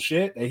some cool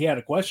shit that he had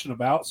a question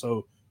about.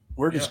 So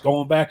we're just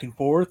going back and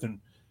forth and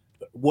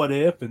what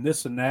if and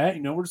this and that.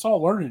 We're just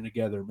all learning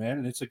together, man,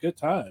 and it's a good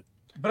time.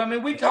 But I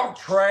mean, we talk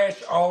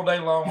trash all day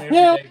long. Every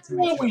day that's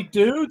what we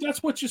do.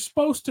 That's what you're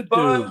supposed to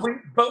do.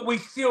 But we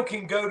still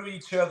can go to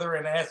each other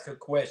and ask a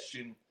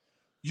question.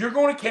 You're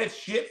going to catch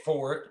shit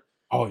for it.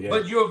 Oh yeah.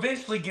 But you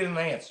eventually get an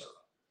answer.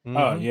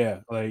 Oh yeah,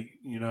 like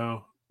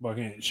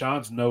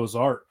Sean's Noah's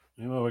Ark.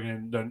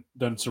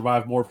 Done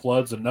survived more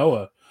floods than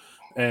Noah,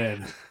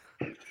 and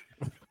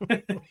y'all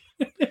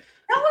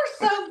are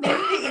so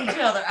mean to each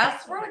other. I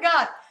swear to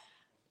God.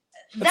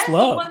 That's the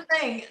one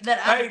thing that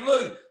Hey,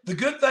 look, the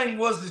good thing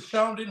was that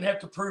Sean didn't have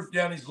to proof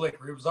down his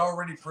liquor. It was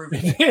already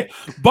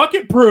proofed.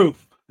 Bucket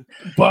proof.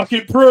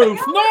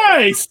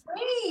 Nice.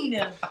 Mean.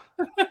 Y'all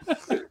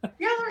are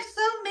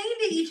so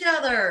mean to each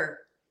other.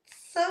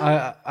 So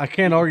I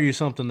can't argue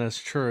something that's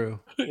true.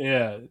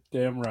 Yeah,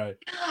 damn right.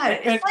 God,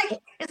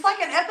 it's like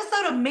an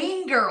episode of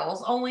Mean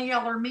Girls, only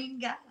y'all are mean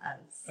guys.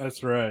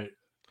 That's right.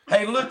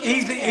 Hey, look,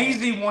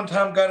 Easy one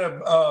time got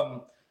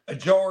a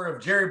jar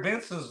of Jerry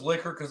Benson's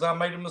liquor because I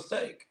made a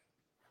mistake.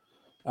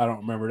 I don't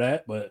remember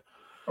that, but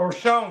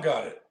Sean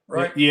got it,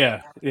 right?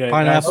 Yeah.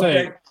 Pineapple.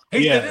 Okay.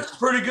 He said, "This is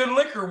pretty good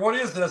liquor. What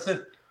is it?" I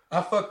said,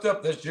 "I fucked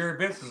up. That's Jerry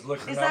Benson's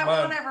liquor." Is that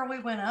whenever we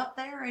went up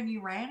there and you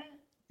ran it?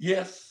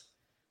 Yes.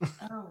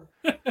 Oh.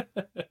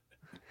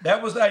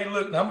 That was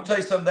look. I'm gonna tell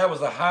you something. That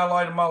was a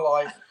highlight of my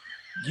life.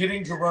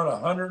 Getting to run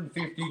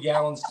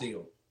 150-gallon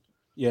steel.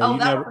 Yeah.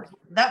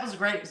 That was a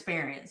great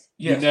experience.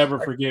 Yes. You never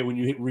forget when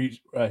you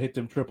hit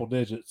them triple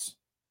digits.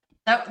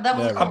 That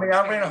was. I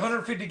ran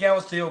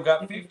 150-gallon steel.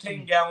 Got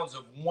 15 gallons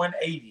of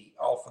 180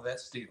 off of that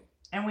steel.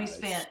 And we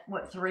spent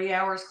 3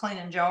 hours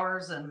cleaning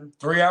jars and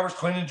 3 hours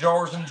cleaning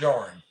jars and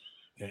jarring.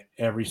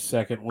 Every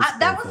second was.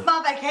 That was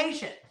my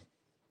vacation.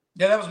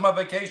 Yeah, that was my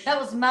vacation. That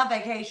was my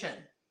vacation.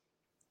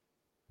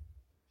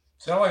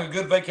 Sound like a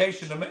good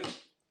vacation to me.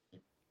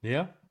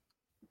 Yeah.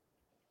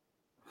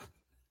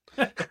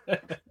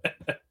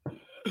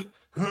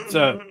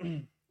 So,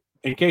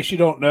 in case you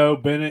don't know,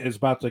 Bennett is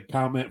about to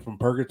comment from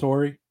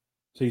purgatory.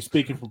 So he's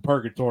speaking from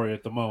purgatory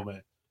at the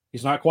moment.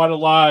 He's not quite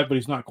alive, but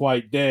he's not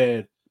quite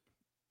dead.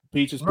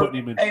 Peach is putting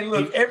him in. Hey,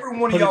 look, every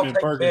one of y'all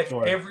take bets.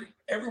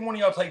 Every one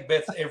of y'all take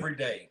bets every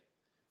day,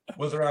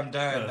 whether I'm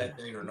dying that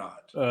day or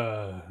not.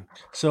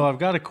 So I've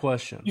got a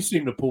question. You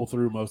seem to pull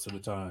through most of the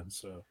time.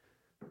 So,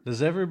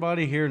 does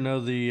everybody here know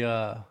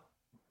the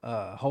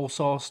whole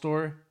saw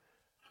story?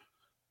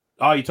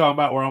 Oh, you talking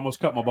about where I almost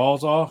cut my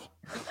balls off?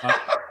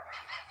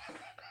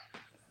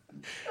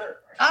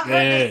 I heard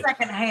this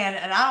secondhand,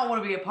 and I don't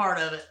want to be a part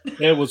of it.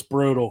 It was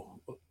brutal.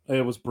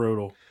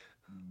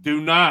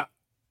 Do not,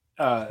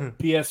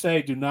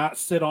 PSA, do not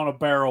sit on a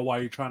barrel while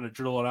you're trying to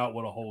drill it out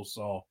with a hole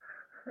saw.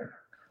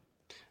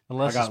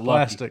 Unless it's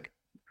plastic.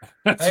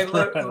 Hey,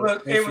 look!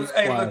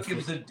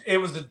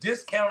 It was a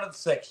discounted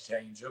sex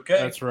change. Okay,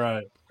 that's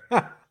right.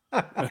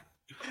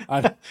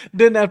 I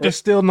didn't have to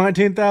steal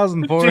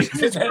 $19,000 for it.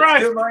 Jesus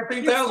Christ!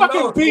 You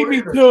fucking beat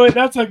me to it.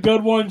 That's a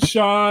good one,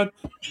 Sean.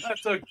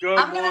 That's a good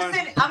one.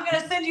 I'm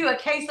gonna send you a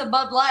case of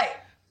Bud Light.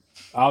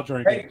 I'll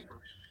drink it.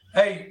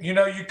 Hey, you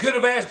could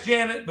have asked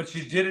Janet, but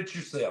you did it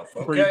yourself.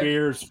 Okay. Free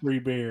beer's free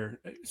beer.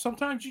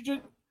 Sometimes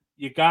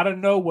you got to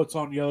know what's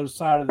on the other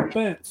side of the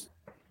fence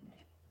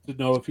to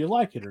know if you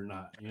like it or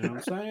not. You know what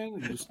I'm saying?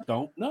 You just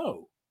don't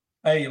know.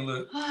 Hey,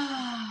 look.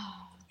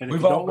 And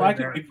if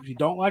you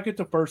don't like it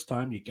the first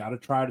time, you got to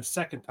try it a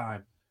second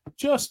time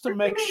just to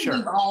make sure.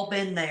 We've all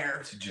been there.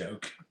 It's a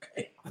joke.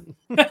 Okay.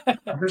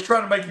 I'm just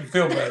trying to make you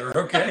feel better.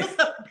 Okay.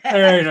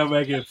 There ain't no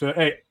making it feel.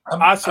 Hey,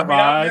 I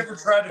survived. I've never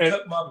tried to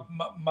cut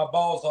my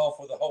balls off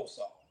with a hole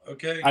saw.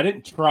 Okay. I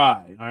didn't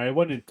try. All right, it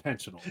wasn't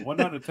intentional. It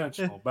wasn't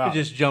unintentional about it.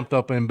 Just jumped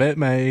up and bit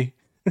me.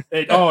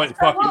 It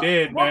fucking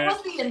did, man.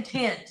 What was the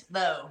intent,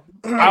 though?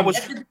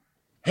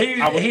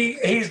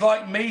 He's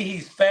like me.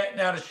 He's fat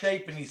and out of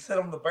shape, and he sat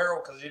on the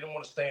barrel because he didn't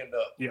want to stand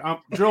up. Yeah, I'm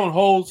drilling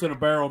holes in a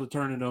barrel to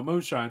turn into a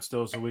moonshine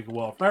still so we can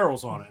weld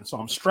barrels on it. And so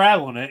I'm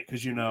straddling it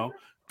because,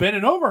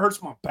 bending over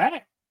hurts my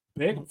back.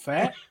 Big and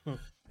fat.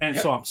 And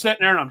so I'm sitting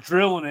there and I'm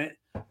drilling it.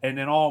 And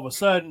then all of a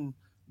sudden,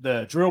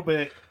 the drill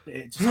bit,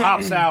 it just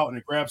hops out and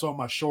it grabs on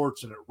my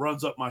shorts and it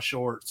runs up my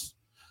shorts.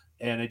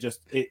 And it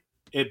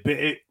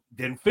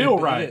didn't feel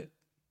right.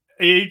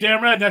 You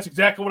damn right. That's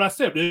exactly what I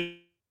said.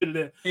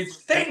 It's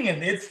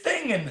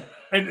stinging.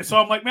 And so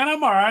I'm like, man,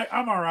 I'm all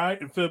right.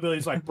 And Phil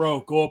Billy's like,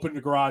 bro, go up in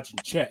the garage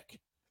and check.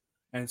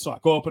 And so I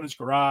go up in his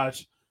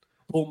garage,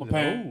 pull my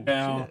pants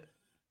down,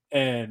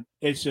 and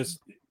it's just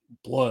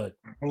blood.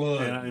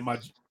 And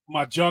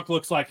my junk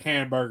looks like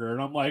hamburger.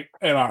 And I'm like,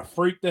 and I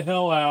freak the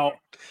hell out.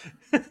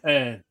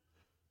 and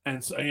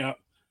so,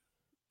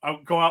 I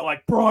go out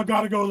like, bro, I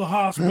got to go to the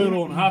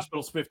hospital. And the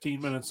hospital's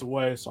 15 minutes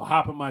away. So I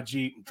hop in my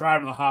Jeep and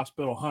drive to the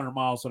hospital 100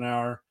 miles an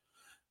hour.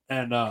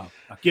 And I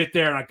get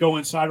there and I go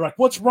inside. Like,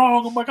 what's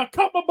wrong? I'm like, I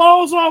cut my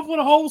balls off with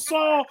a hole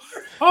saw.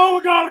 Oh,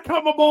 my God, I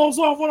cut my balls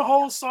off with a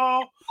hole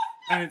saw.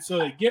 And so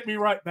they get me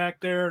right back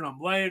there, and I'm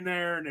laying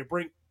there, and they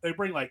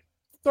bring like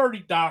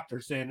 30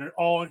 doctors in. They're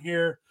all in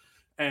here,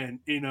 and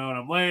and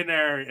I'm laying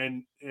there,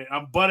 and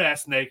I'm butt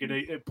ass naked.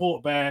 They pull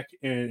it back,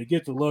 and they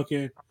get to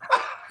looking,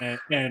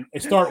 and they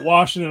start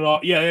washing it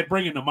off. Yeah, they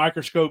bring in the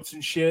microscopes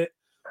and shit.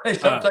 They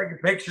start taking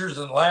pictures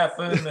and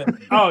laughing.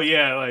 And... Oh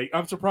yeah, like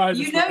I'm surprised.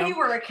 You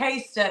were a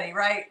case study,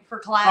 right, for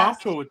class? Oh, I'm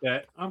cool with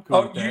that.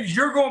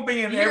 You're going to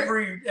be in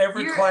every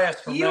class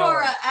from now on. You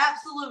are an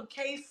absolute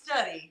case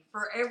study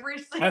for every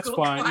single. That's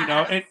fine,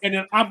 class. And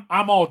then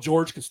I'm all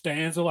George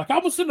Costanza, like I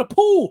was in the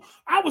pool.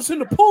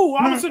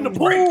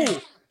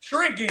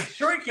 Shrinking.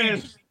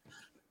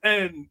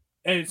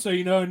 And so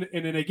and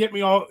then they get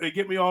me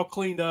all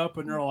cleaned up,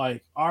 and they're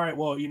like, all right,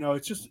 well,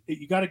 it's just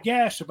you got a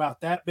gash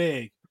about that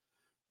big.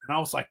 And I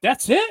was like,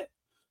 that's it?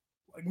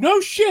 Like, no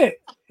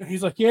shit. And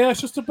he's like, yeah, it's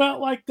just about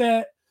like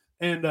that.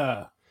 And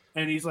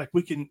he's like,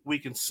 we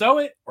can sew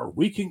it or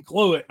we can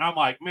glue it. And I'm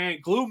like, man,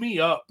 glue me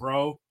up,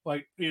 bro.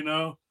 Like,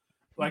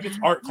 like it's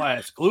art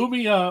class. Glue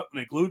me up. And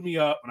they glued me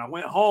up. And I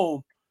went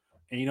home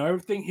and,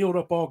 everything healed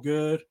up all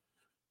good.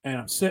 And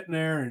I'm sitting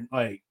there and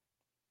like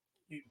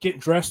getting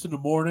dressed in the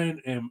morning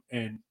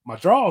and my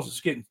drawers is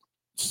getting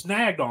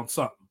snagged on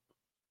something.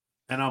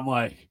 And I'm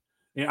like,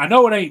 I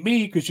know it ain't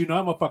me because, that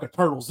motherfucker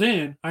turtles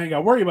in. I ain't got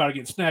to worry about it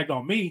getting snagged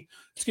on me.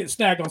 It's getting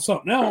snagged on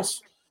something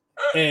else.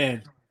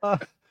 And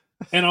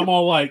I'm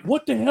all like,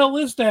 what the hell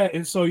is that?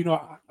 And so,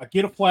 I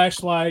get a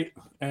flashlight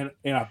and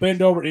I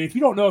bend over. And if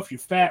you don't know if you're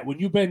fat, when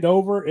you bend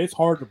over, it's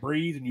hard to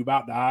breathe and you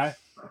about die.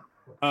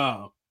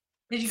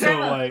 Did you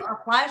grab a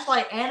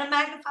flashlight and a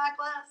magnifying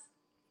glass?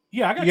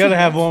 Yeah, you got to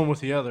have one with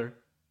the other.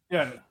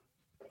 Yeah.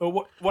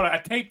 What I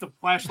taped the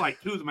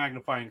flashlight to the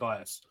magnifying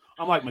glass.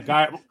 I'm like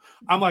MacGyver.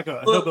 I'm like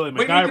a hillbilly MacGyver.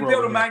 We need to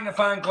build a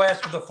magnifying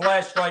glass with a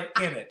flashlight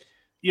in it.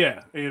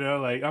 Yeah,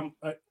 like I'm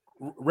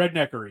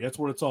redneckery. That's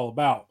what it's all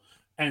about.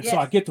 And so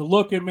I get to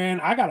looking, man.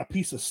 I got a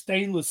piece of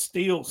stainless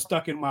steel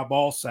stuck in my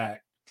ball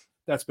sack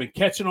that's been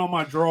catching on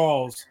my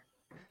drawers,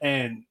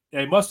 and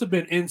it must have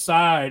been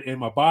inside in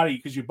my body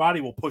because your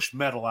body will push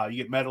metal out.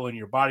 You get metal in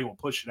your body, will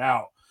push it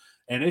out,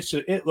 and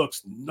it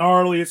looks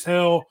gnarly as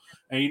hell.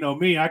 And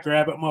me, I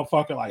grab it,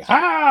 motherfucker, like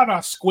and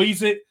I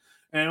squeeze it.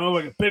 And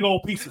like a big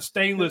old piece of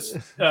stainless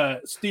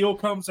steel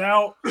comes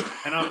out,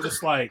 and I'm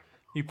just like,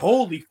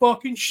 holy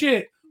fucking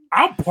shit.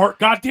 I'm part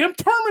goddamn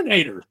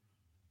Terminator.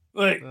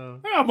 Like,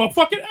 I'm a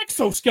fucking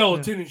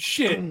exoskeleton and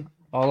shit.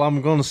 All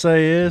I'm going to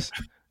say is,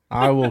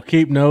 I will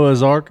keep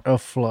Noah's Ark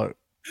afloat.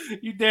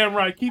 You damn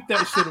right. Keep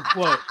that shit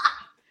afloat.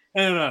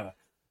 And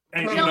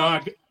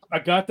I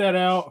got that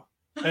out,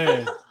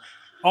 and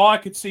all I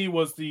could see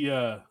was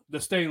the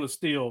stainless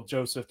steel,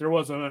 Joseph. There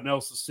wasn't nothing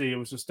else to see. It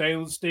was just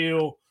stainless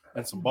steel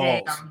and some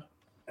balls. Damn.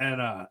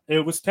 And it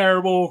was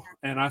terrible,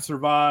 and I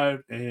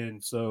survived.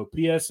 And so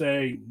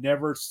PSA,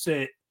 never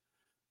sit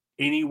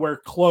anywhere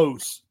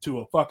close to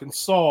a fucking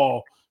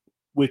saw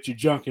with your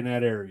junk in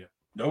that area.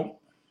 Nope.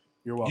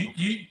 You're welcome.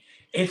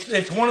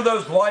 It's one of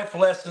those life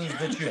lessons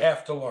that you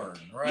have to learn,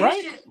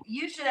 right?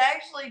 You should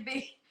actually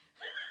be.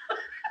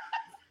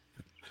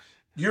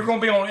 You're going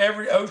to be on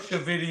every OSHA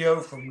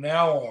video from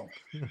now on.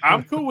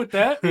 I'm cool with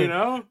that,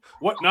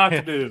 what not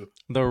to do.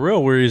 The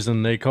real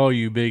reason they call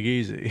you Big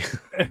Easy.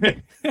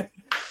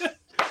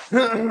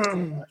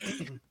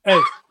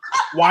 Hey,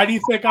 Why do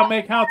you think I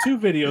make how-to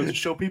videos to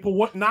show people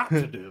what not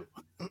to do?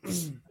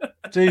 It's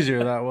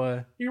easier that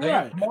way. You're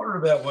They're right.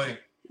 smarter that way.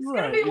 It's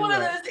gonna be one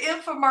of those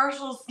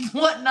infomercials.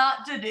 What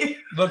not to do.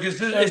 Look, it's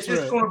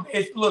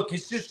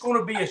just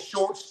gonna be a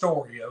short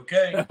story,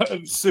 okay?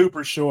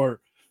 Super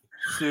short.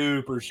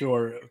 Super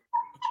short.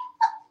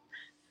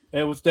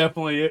 It was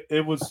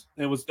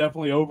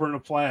definitely over in a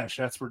flash.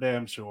 That's for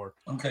damn sure.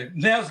 Okay,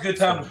 now's a good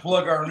time to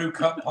plug our new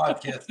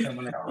podcast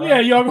coming out. Right? Yeah,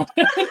 y'all.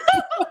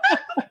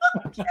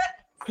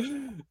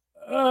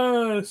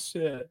 Oh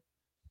shit!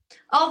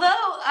 Although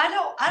I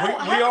don't.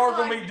 We are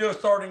going to be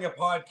starting a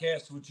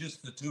podcast with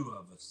just the two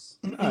of us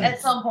at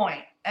some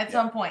point.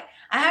 Some point,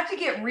 I have to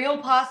get real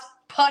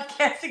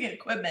podcasting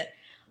equipment.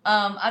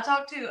 I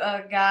talked to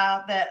a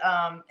guy that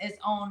is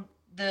on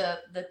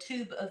the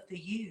tube of the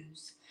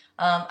U's.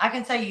 I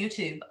can say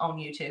YouTube on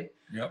YouTube.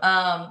 Yep.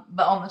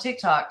 But on the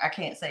TikTok, I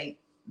can't say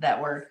that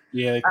word.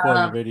 Yeah, they quote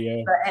your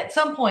video. But at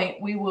some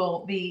point, we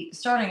will be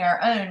starting our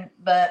own.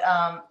 But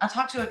I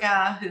talked to a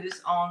guy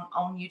who's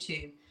on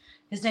YouTube.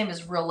 His name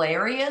is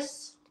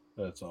Relarious.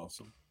 That's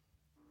awesome.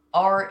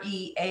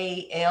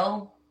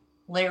 Real,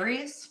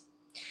 Larius.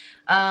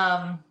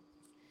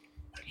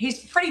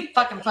 He's pretty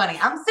fucking funny.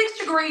 I'm 6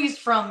 degrees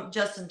from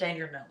Justin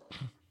Danger Noble.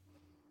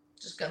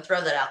 Just gonna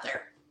throw that out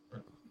there.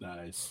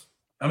 Nice.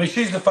 I mean,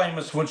 she's the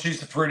famous one. She's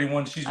the pretty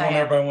one. She's one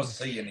everybody wants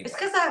to see anyway. It's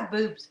because I have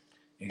boobs,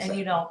 and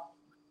you don't.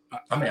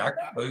 I mean, I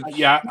got boobs.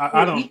 Yeah,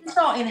 I don't. You just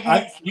don't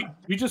enhance.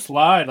 You just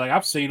lied. Like,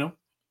 I've seen them.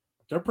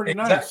 They're pretty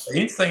nice.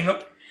 He's seen them.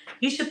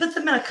 You should put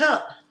them in a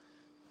cup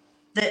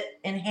that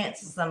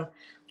enhances them,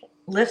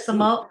 lifts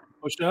them up.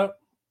 Push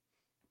up.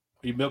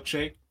 You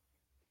milkshake.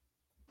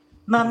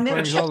 My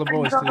Brings milkshake all the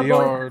boys brings to the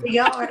all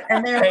yard.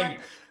 And they're Hey,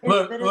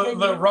 like,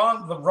 look,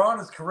 Ron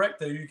is correct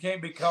though. You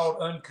can't be called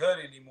uncut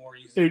anymore.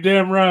 You're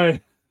damn right.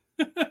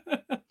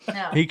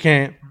 No. He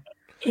can't.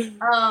 So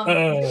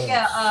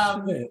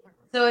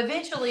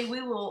eventually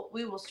we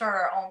will start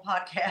our own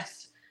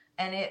podcast,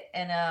 and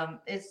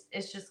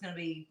it's just gonna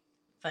be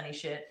funny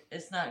shit.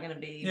 It's not gonna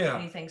be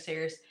anything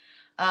serious.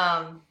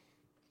 But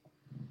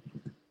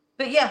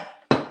yeah,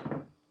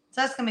 so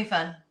that's gonna be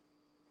fun.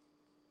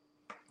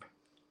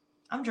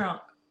 I'm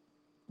drunk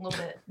a little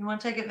bit. You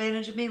want to take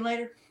advantage of me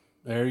later?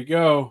 There you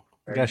go.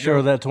 Got to show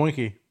her that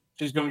Twinkie.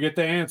 She's gonna get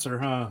the answer,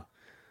 huh?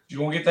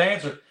 You won't get the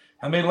answer.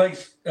 How many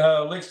licks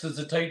does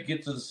it take to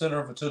get to the center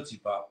of a Tootsie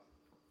Pop?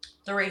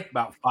 3.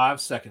 About 5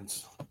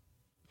 seconds.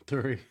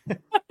 3.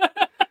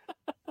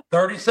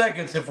 30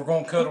 seconds if we're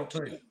going to cuddle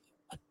too.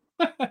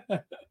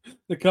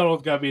 The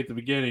cuddle's got to be at the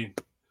beginning.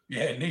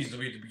 Yeah, it needs to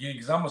be at the beginning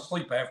because I'm going to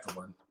sleep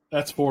afterward.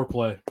 That's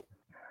foreplay.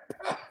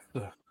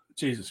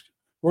 Jesus.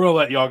 We're going to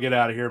let y'all get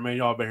out of here, man.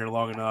 Y'all been here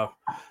long enough.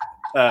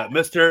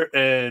 Mr.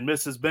 and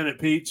Mrs. Bennett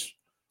Peach,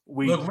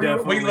 we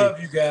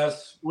love you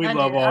guys. We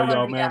love all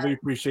y'all, man. We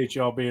appreciate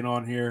y'all being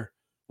on here.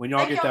 When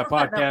y'all get that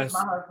podcast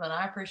my husband,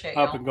 I appreciate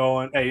up y'all. and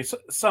going, hey,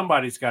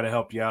 somebody's got to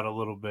help you out a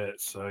little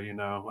bit. So,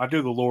 I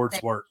do the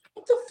Lord's work.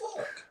 What the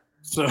fuck?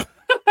 So,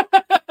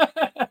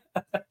 I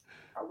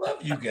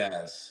love you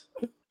guys.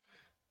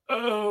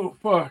 Oh,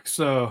 fuck.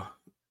 So,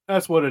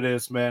 that's what it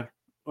is, man.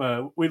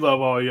 We love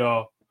all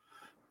y'all.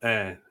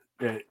 And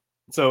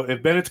so,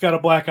 if Bennett's got a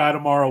black eye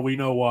tomorrow, we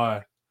know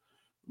why.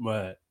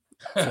 But,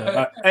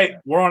 hey,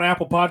 we're on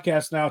Apple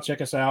Podcasts now.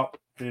 Check us out.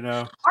 Are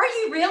you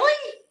really?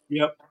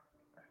 Yep.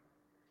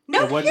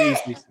 No, it wasn't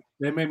easy.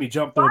 They made me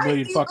jump through a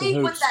million fucking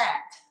hoops. With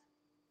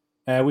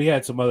that? We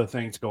had some other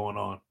things going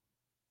on.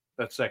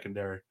 That's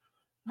secondary.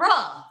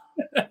 Bruh.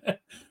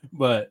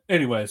 But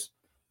anyways,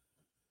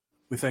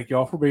 we thank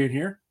y'all for being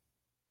here.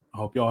 I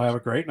hope y'all have a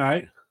great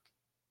night.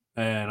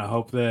 And I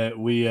hope that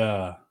we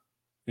hope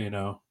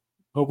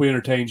we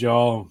entertained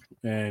y'all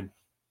and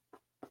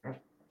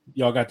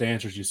y'all got the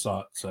answers you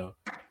sought. So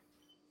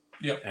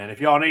yep. And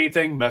if y'all need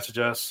anything, message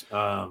us.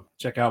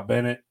 Check out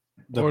Bennett.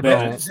 We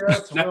got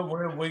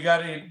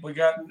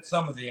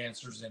some of the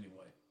answers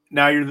anyway.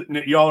 Now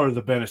y'all are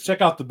the Bennetts.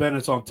 Check out the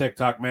Bennetts on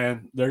TikTok,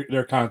 man.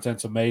 Their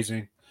content's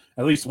amazing.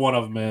 At least one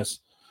of them is.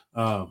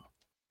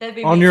 That'd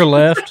be on me. your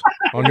left.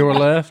 On your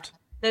left.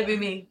 That'd be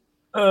me.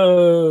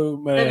 Oh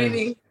man. That'd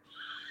be me.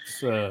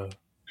 So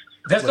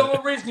that's the only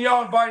reason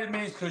y'all invited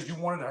me is because you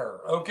wanted her.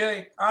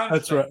 Okay,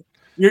 that's right.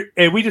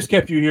 And we just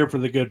kept you here for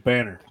the good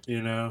banner.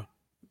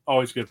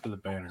 Always good for the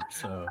banner.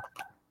 So.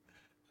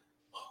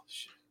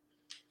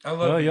 I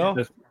love y'all.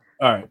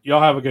 All right.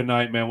 Y'all have a good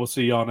night, man. We'll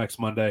see y'all next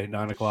Monday,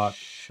 9:00.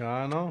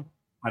 Shine on.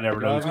 I never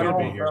know who's going to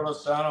be here.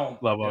 Fellas, shine on.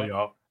 Love all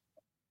y'all.